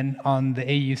jump in on the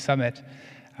AU Summit.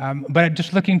 But I'm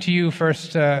just looking to you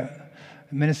first,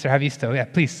 Minister Haavisto. Yeah,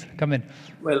 please, come in.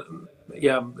 Well,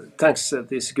 yeah, thanks.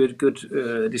 This good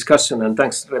discussion, and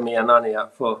thanks, Rémy and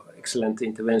Anja, for excellent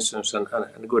interventions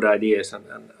and good ideas,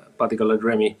 and particularly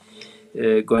Rémy.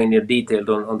 Going in detail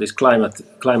on this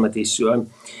climate issue.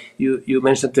 You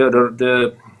mentioned, Theodore,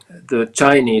 the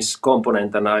Chinese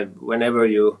component, and whenever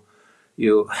you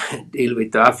deal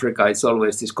with Africa, it's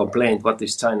always this complaint: what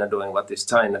is China doing? What is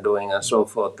China doing? And so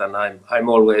forth. And I'm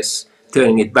always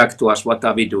turning it back to us: what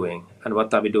are we doing? And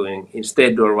what are we doing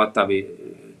instead, or what are we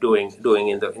doing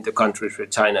in the countries where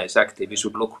China is active? We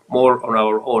should look more on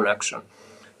our own action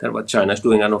than what China is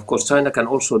doing. And of course, China can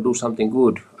also do something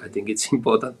good. I think it's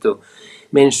important to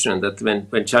mention that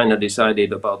when China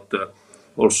decided about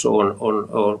also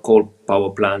on coal power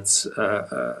plants,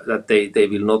 that they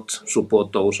will not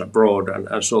support those abroad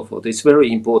and so forth. It's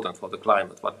very important for the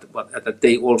climate, but that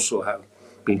they also have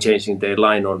been changing their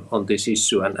line on this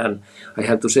issue. And I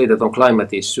have to say that on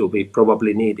climate issue, we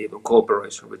probably need even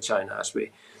cooperation with China, as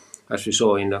we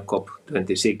saw in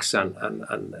COP26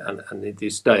 and in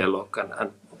this dialogue.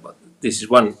 And this is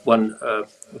one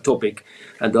topic,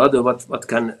 and the other, what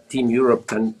can Team Europe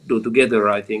can do together.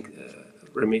 I think,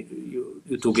 Rémy,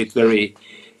 you took it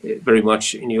very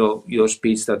much in your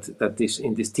speech that this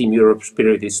in this Team Europe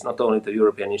spirit is not only the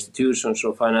European institutions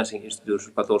or financing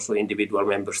institutions, but also individual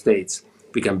member states.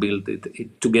 We can build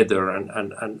it together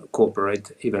and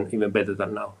cooperate even better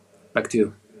than now. Back to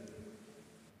you.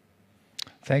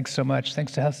 Thanks so much.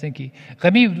 Thanks to Helsinki.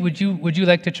 Rémy, would you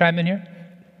like to chime in here?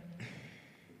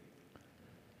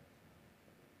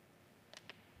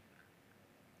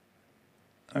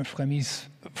 Rémy's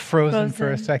frozen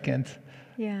for a second.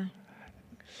 Yeah.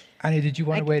 Anja, did you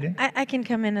want to weigh in? I can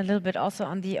come in a little bit also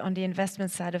on the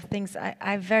investment side of things.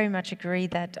 I very much agree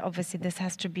that obviously this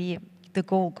has to be the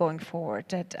goal going forward.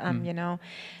 That you know,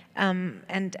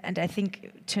 and I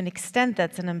think to an extent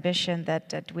that's an ambition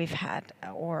that we've had,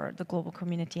 or the global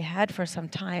community had for some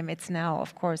time. It's now,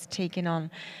 of course, taken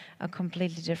on a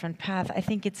completely different path. I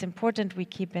think it's important we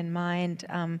keep in mind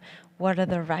what are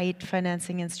the right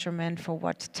financing instrument for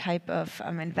what type of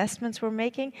investments we're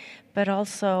making, but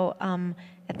also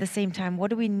at the same time, what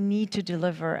do we need to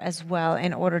deliver as well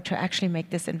in order to actually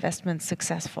make this investment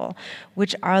successful?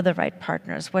 Which are the right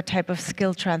partners? What type of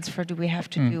skill transfer do we have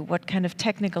to do? What kind of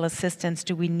technical assistance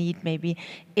do we need maybe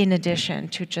in addition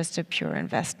to just a pure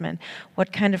investment?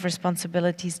 What kind of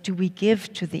responsibilities do we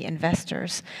give to the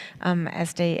investors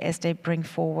as they bring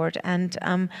forward? And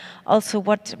also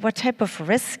what type of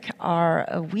risk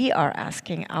we are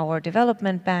asking our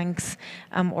development banks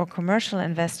or commercial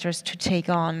investors to take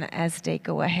on as they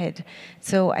go ahead.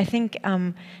 So I think,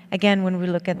 again, when we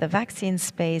look at the vaccine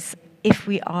space, if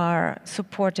we are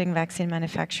supporting vaccine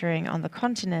manufacturing on the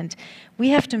continent, we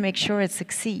have to make sure it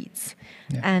succeeds.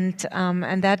 Yeah.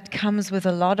 And that comes with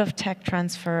a lot of tech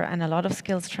transfer and a lot of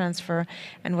skills transfer.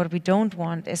 And what we don't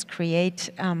want is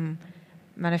create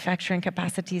manufacturing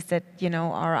capacities that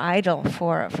are idle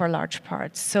for large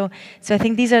parts. So I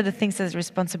think these are the things as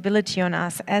responsibility on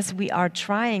us as we are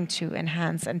trying to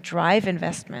enhance and drive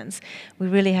investments. We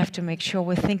really have to make sure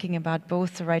we're thinking about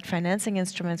both the right financing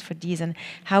instruments for these and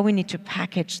how we need to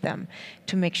package them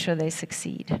to make sure they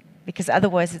succeed. Because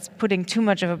otherwise it's putting too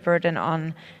much of a burden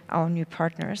on our new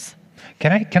partners.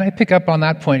 Can I pick up on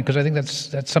that point, because I think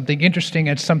that's something interesting.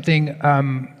 It's something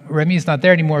Rémy is not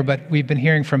there anymore, but we've been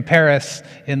hearing from Paris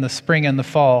in the spring and the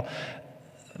fall.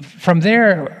 From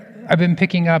there, I've been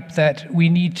picking up that we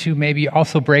need to maybe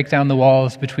also break down the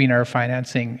walls between our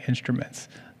financing instruments.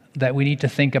 That we need to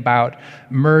think about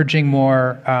merging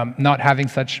more, not having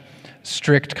such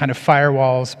strict kind of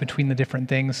firewalls between the different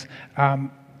things.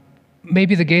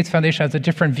 Maybe the Gates Foundation has a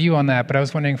different view on that, but I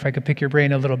was wondering if I could pick your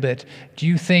brain a little bit. Do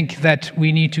you think that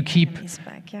we need to keep... He's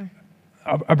back, yeah.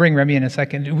 I'll bring Rémy in a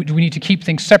second. Do we need to keep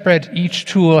things separate? Each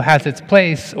tool has its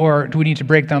place, or do we need to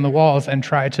break down the walls and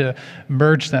try to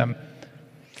merge them?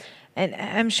 And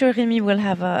I'm sure Rémy will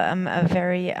have a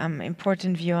very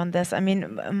important view on this. I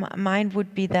mean, mine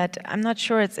would be that I'm not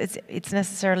sure it's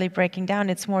necessarily breaking down.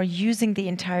 It's more using the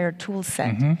entire tool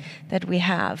set that we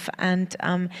have. And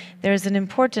there's an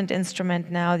important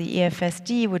instrument now, the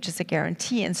EFSD, which is a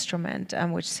guarantee instrument,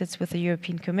 which sits with the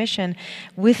European Commission,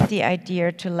 with the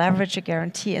idea to leverage a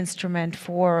guarantee instrument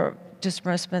for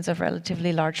disbursements of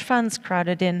relatively large funds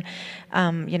crowded in,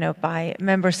 by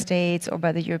member states or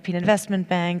by the European Investment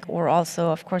Bank, or also,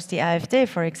 of course, the AfD,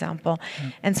 for example.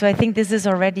 And so I think this is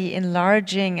already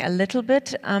enlarging a little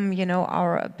bit,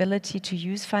 our ability to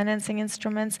use financing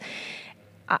instruments.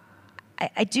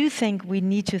 I do think we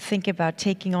need to think about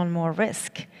taking on more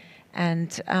risk. And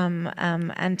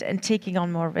taking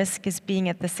on more risk is being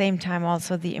at the same time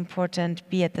also the important,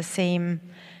 be at the same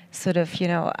sort of,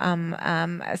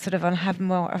 have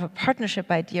more of a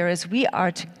partnership idea as we are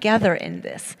together in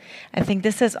this. I think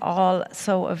this is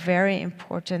also a very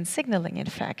important signaling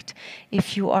effect.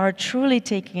 If you are truly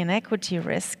taking an equity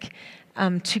risk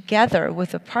together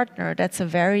with a partner, that's a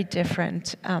very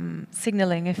different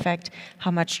signaling effect,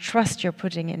 how much trust you're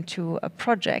putting into a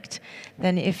project,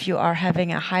 than if you are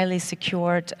having a highly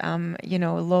secured,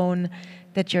 loan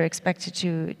that you're expected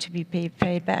to be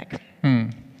paid back.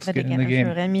 But again, I'm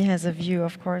sure Rémy has a view,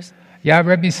 of course. Yeah,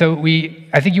 Rémy, so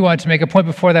I think you wanted to make a point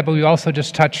before that, but we also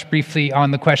just touched briefly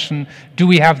on the question, do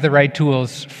we have the right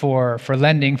tools for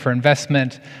lending, for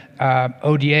investment,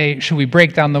 ODA? Should we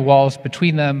break down the walls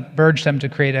between them, merge them to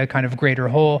create a kind of greater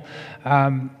whole?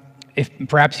 If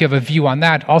perhaps you have a view on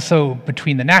that, also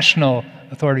between the national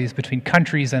authorities, between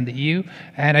countries and the EU.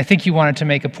 And I think you wanted to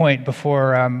make a point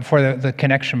before the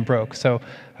connection broke. So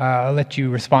I'll let you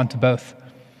respond to both.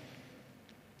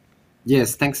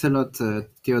 Yes, thanks a lot,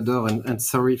 Theodore, and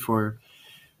sorry for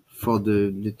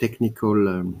the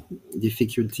technical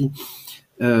difficulty.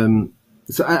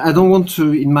 So I don't want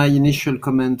to, in my initial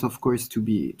comment, of course, to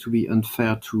be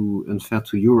unfair to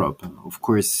Europe. Of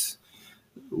course,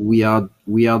 we are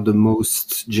the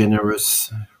most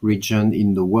generous region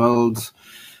in the world.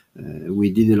 We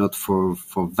did a lot for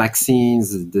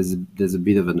vaccines. There's a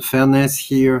bit of unfairness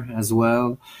here as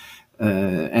well,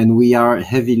 and we are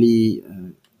heavily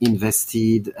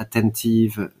invested,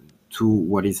 attentive to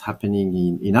what is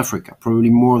happening in Africa,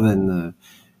 probably more than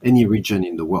any region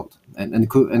in the world. And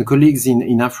colleagues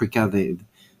in Africa, they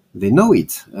know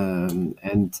it,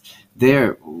 and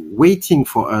they're waiting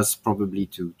for us probably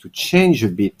to change a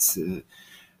bit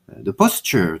the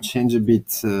posture, change a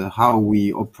bit how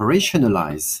we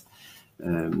operationalize,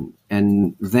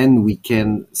 and then we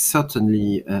can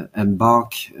certainly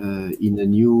embark in a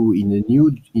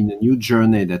new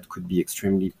journey that could be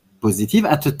extremely positive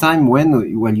at a time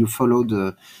when you follow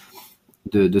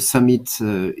the summit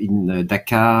in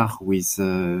Dakar with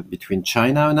between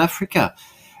China and Africa.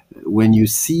 when you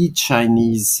see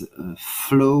Chinese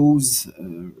flows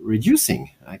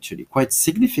reducing, actually, quite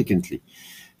significantly.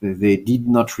 They did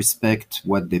not respect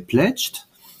what they pledged.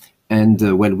 And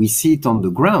well, we see it on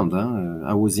the ground.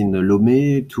 I was in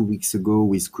Lomé 2 weeks ago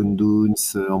with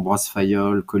Kunduns, Ambroise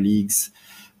Fayol, colleagues.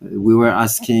 We were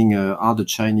asking, are the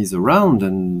Chinese around?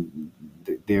 And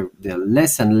they're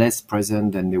less and less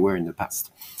present than they were in the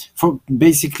past.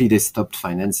 Basically, they stopped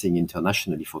financing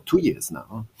internationally for 2 years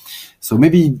now. So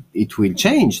maybe it will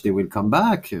change. They will come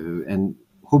back. And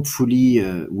hopefully,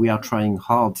 we are trying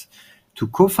hard to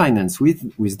co-finance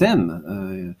with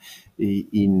them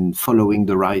in following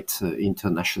the right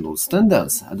international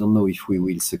standards. I don't know if we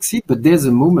will succeed, but there's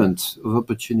a moment of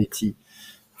opportunity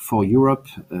for Europe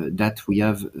that we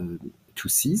have to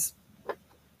seize.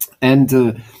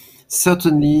 And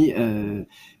certainly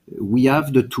we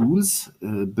have the tools,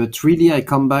 but really I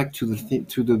come back to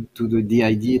the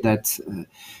idea that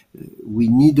we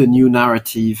need a new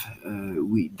narrative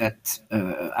that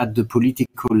at the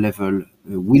political level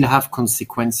will have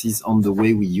consequences on the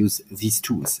way we use these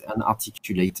tools and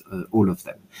articulate all of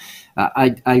them.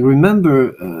 I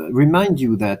remind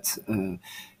you that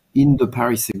in the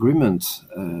Paris Agreement,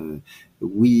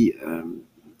 we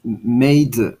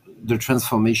made the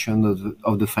transformation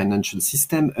of the financial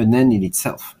system an end in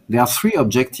itself. There are 3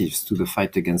 objectives to the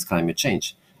fight against climate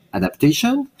change: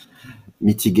 adaptation,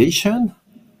 mitigation,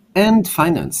 and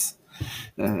finance.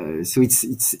 So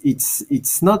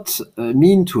it's not a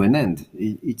mean to an end.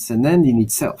 It's an end in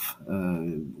itself.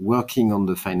 Working on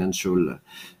the financial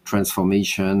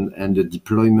transformation and the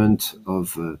deployment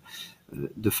of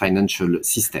the financial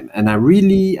system. And I'm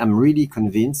really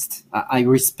convinced. I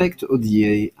respect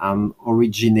ODA. I'm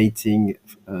originating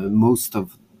most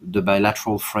of the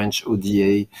bilateral French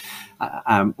ODA.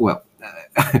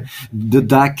 The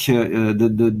DAC,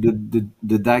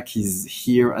 the DAC is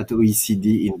here at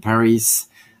OECD in Paris,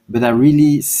 but I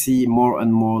really see more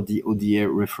and more the ODA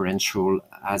referential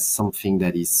as something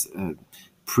that is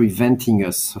preventing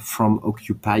us from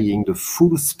occupying the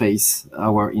full space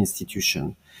our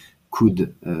institution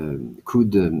could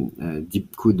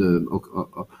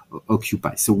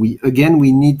occupy. So we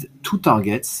need 2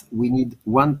 targets. We need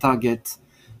 1 target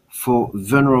for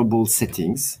vulnerable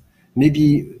settings,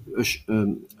 maybe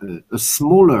a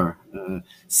smaller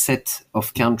set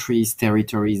of countries,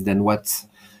 territories than what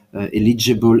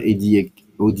eligible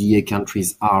ODA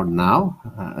countries are now,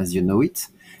 as you know it.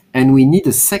 And we need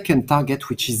a second target,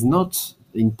 which is not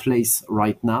in place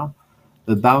right now,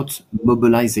 about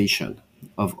mobilization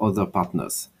of other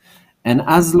partners. And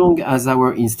as long as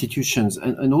our institutions,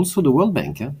 and also the World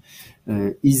Bank,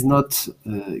 is not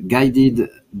guided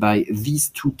by these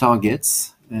 2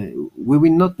 targets, we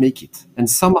will not make it. And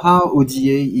somehow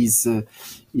ODA is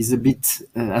a bit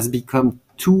has become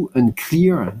too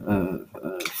unclear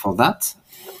for that.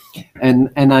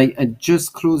 And I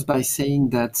just close by saying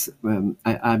that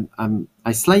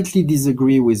I slightly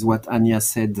disagree with what Anja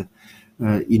said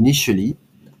initially.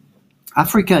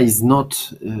 Africa is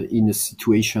not in a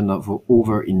situation of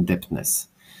over-indebtedness.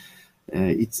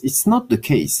 It's not the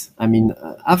case. I mean,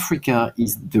 Africa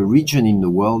is the region in the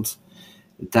world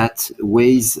that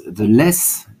weighs the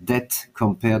less debt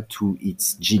compared to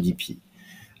its GDP.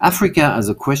 Africa has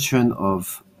a question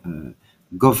of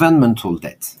governmental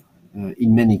debt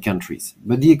in many countries,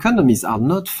 but the economies are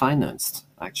not financed,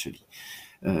 actually.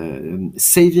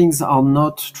 Savings are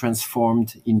not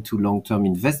transformed into long-term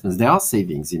investments. There are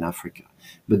savings in Africa,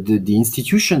 but the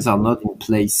institutions are not in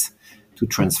place to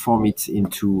transform it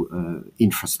into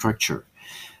infrastructure.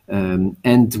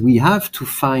 And we have to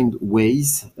find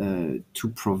ways to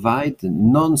provide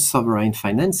non-sovereign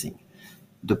financing.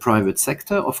 The private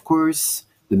sector, of course,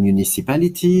 the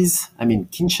municipalities. I mean,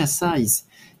 Kinshasa is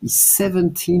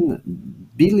 17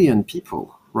 billion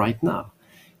people right now.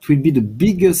 It will be the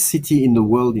biggest city in the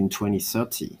world in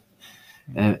 2030.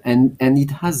 And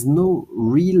it has no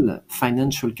real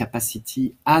financial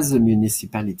capacity as a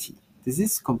municipality. This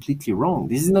is completely wrong.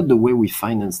 This is not the way we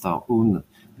financed our own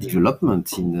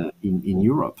development in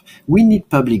Europe. We need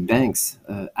public banks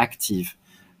active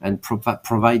and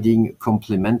providing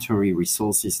complementary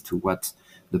resources to what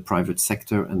the private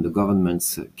sector and the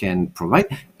governments can provide.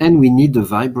 And we need a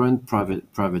vibrant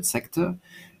private sector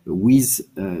with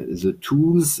the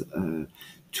tools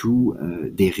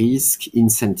to de-risk,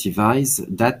 incentivize.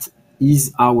 That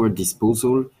is our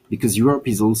disposal, because Europe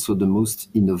is also the most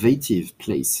innovative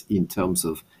place in terms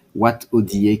of what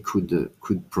ODA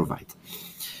could provide.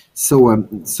 So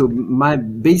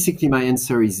basically my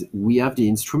answer is we have the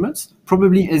instruments,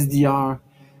 probably SDR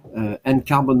and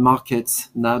carbon markets,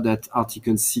 now that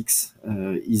Article 6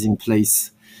 is in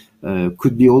place,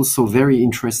 could be also very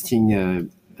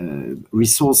interesting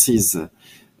resources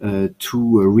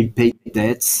to repay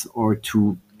debts or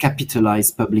to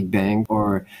capitalize public bank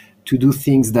or to do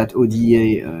things that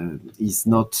ODA is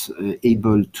not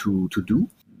able to do.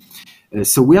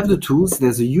 So we have the tools.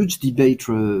 There's a huge debate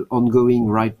ongoing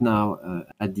right now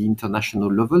at the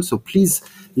international level. So please,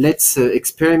 let's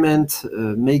experiment,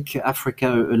 make Africa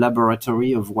a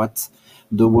laboratory of what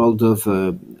the world of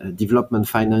development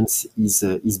finance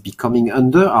is becoming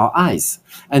under our eyes.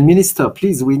 And Minister,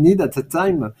 please, we need at a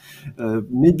time,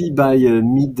 maybe by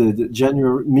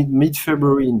mid-January,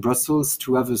 mid-February in Brussels,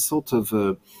 to have a sort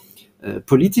of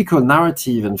political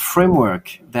narrative and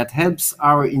framework that helps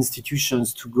our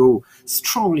institutions to go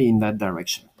strongly in that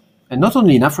direction. And not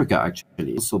only in Africa,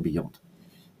 actually, also beyond.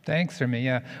 Thanks, Rémy.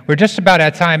 Yeah, we're just about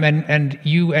at time, and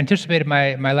you anticipated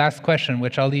my last question,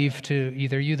 which I'll leave to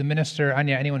either you, the Minister,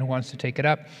 Anja, anyone who wants to take it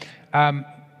up.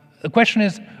 The question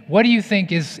is, what do you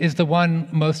think is the one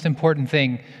most important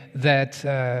thing that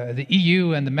the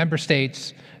EU and the member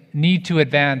states need to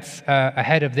advance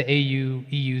ahead of the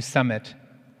AU-EU summit?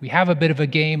 We have a bit of a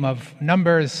game of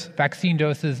numbers, vaccine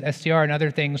doses, SDR, and other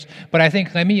things, but I think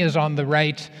Rémy is on the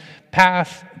right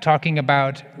path, talking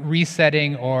about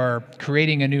resetting or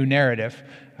creating a new narrative.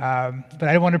 But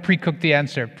I don't want to pre-cook the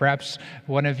answer. Perhaps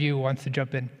one of you wants to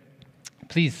jump in.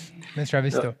 Please, Mr.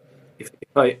 Haavisto.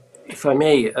 If I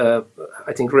may,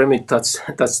 I think Rémy touched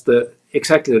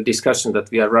exactly the discussion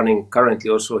that we are running currently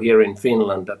also here in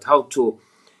Finland, that how to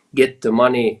get the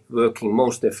money working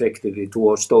most effectively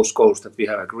towards those goals that we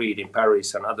have agreed in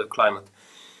Paris and other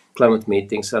climate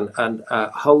meetings, and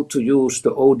how to use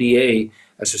the ODA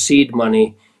as a seed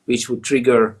money, which would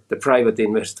trigger the private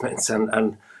investments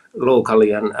and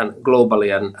locally and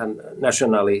globally and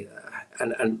nationally.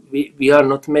 And we are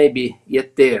not maybe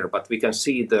yet there, but we can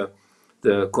see the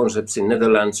concepts in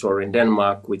Netherlands or in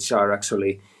Denmark, which are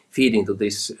actually feeding to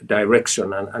this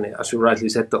direction. And as you rightly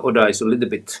said, the ODA is a little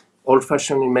bit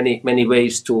old-fashioned in many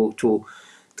ways to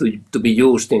be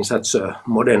used in such a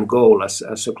modern goal as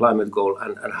a climate goal,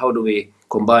 and how do we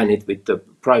combine it with the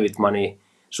private money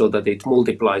so that it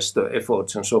multiplies the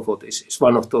efforts and so forth is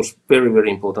one of those very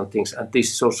important things. And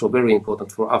this is also very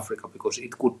important for Africa because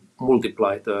it could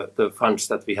multiply the funds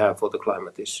that we have for the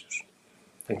climate issues.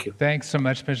 Thank you. Thanks so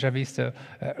much, Mr. Haavisto.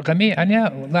 Rémy,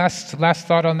 Anja, last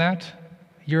thought on that?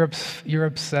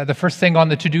 Europe's the first thing on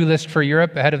the to-do list for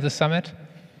Europe ahead of the summit?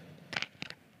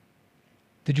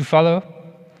 Did you follow?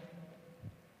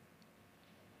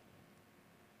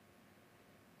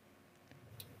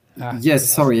 Yes,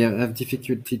 sorry, I have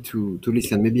difficulty to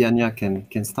listen. Maybe Anja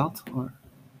can start? Or?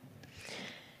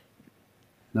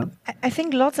 No? I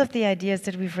think lots of the ideas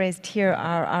that we've raised here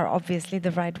are obviously the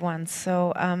right ones.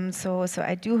 So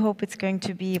I do hope it's going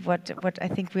to be what I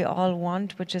think we all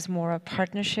want, which is more a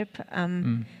partnership.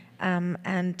 And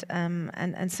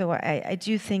so I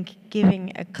do think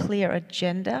giving a clear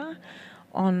agenda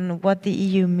on what the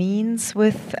EU means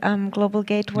with global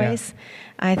gateways,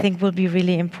 I think will be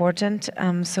really important,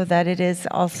 so that it is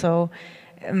also,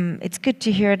 it's good to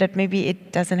hear that maybe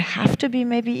it doesn't have to be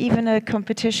maybe even a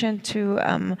competition to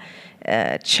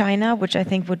China, which I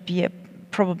think would be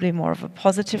probably more of a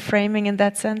positive framing in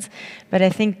that sense. But I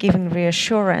think giving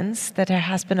reassurance that there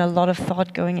has been a lot of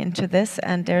thought going into this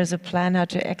and there's a plan how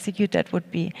to execute that would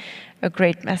be a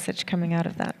great message coming out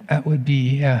of that. That would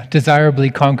be desirably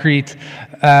concrete.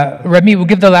 Rémy, we'll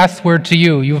give the last word to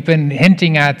you. You've been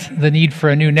hinting at the need for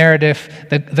a new narrative.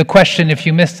 The question, if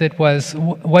you missed it, was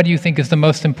what do you think is the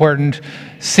most important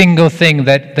single thing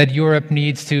that Europe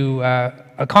needs to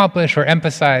accomplish or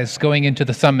emphasize going into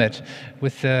the summit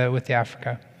with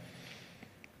Africa?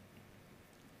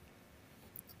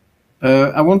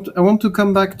 I want to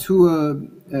come back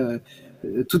to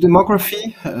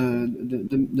demography.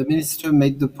 The minister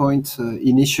made the point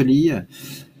initially.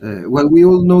 Well, we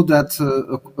all know that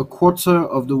a quarter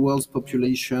of the world's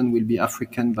population will be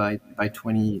African by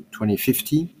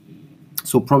 2050.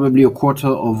 So probably a quarter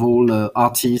of all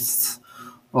artists,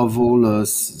 of all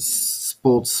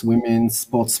sportswomen,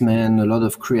 sportsmen, a lot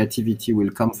of creativity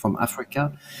will come from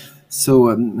Africa.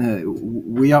 So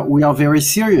we are very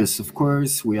serious, of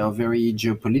course. We are very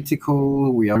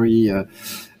geopolitical. We are very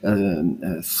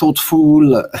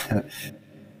thoughtful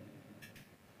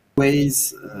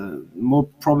ways,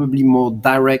 probably more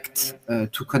direct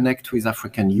to connect with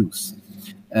African youth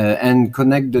and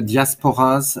connect the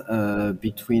diasporas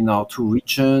between our two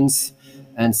regions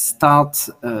and start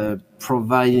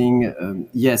providing,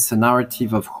 yes, a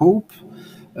narrative of hope,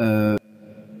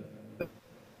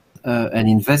 and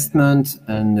investment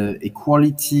and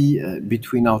equality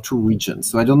between our two regions.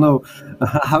 So I don't know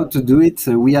how to do it.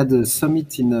 We had a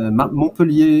summit in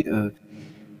Montpellier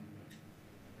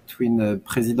between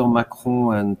President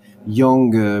Macron and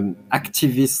young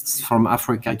activists from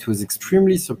Africa. It was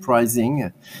extremely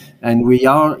surprising, and we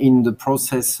are in the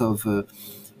process of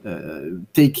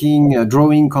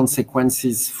drawing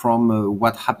consequences from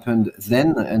what happened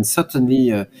then, and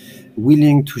certainly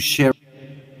willing to share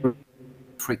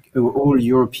all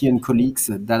European colleagues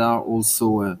that are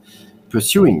also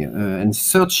pursuing and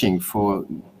searching for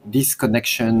this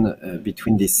connection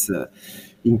between this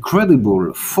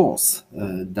incredible force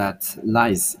that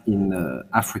lies in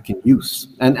African youth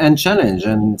and challenge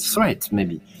and threat,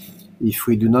 maybe, if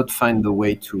we do not find a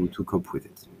way to cope with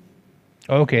it.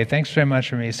 Okay, thanks very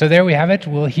much, Rémy. So there we have it.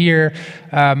 We'll hear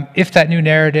if that new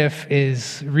narrative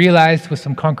is realized with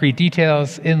some concrete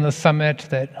details in the summit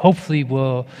that hopefully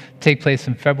will take place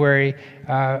in February.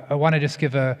 I want to just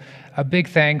give a big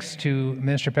thanks to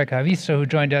Minister Pekka Haavisto, who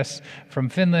joined us from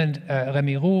Finland,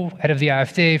 Rémy Rioux, head of the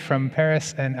AfD from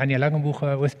Paris, and Anja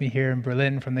Langenbucher with me here in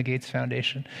Berlin from the Gates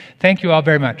Foundation. Thank you all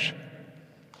very much.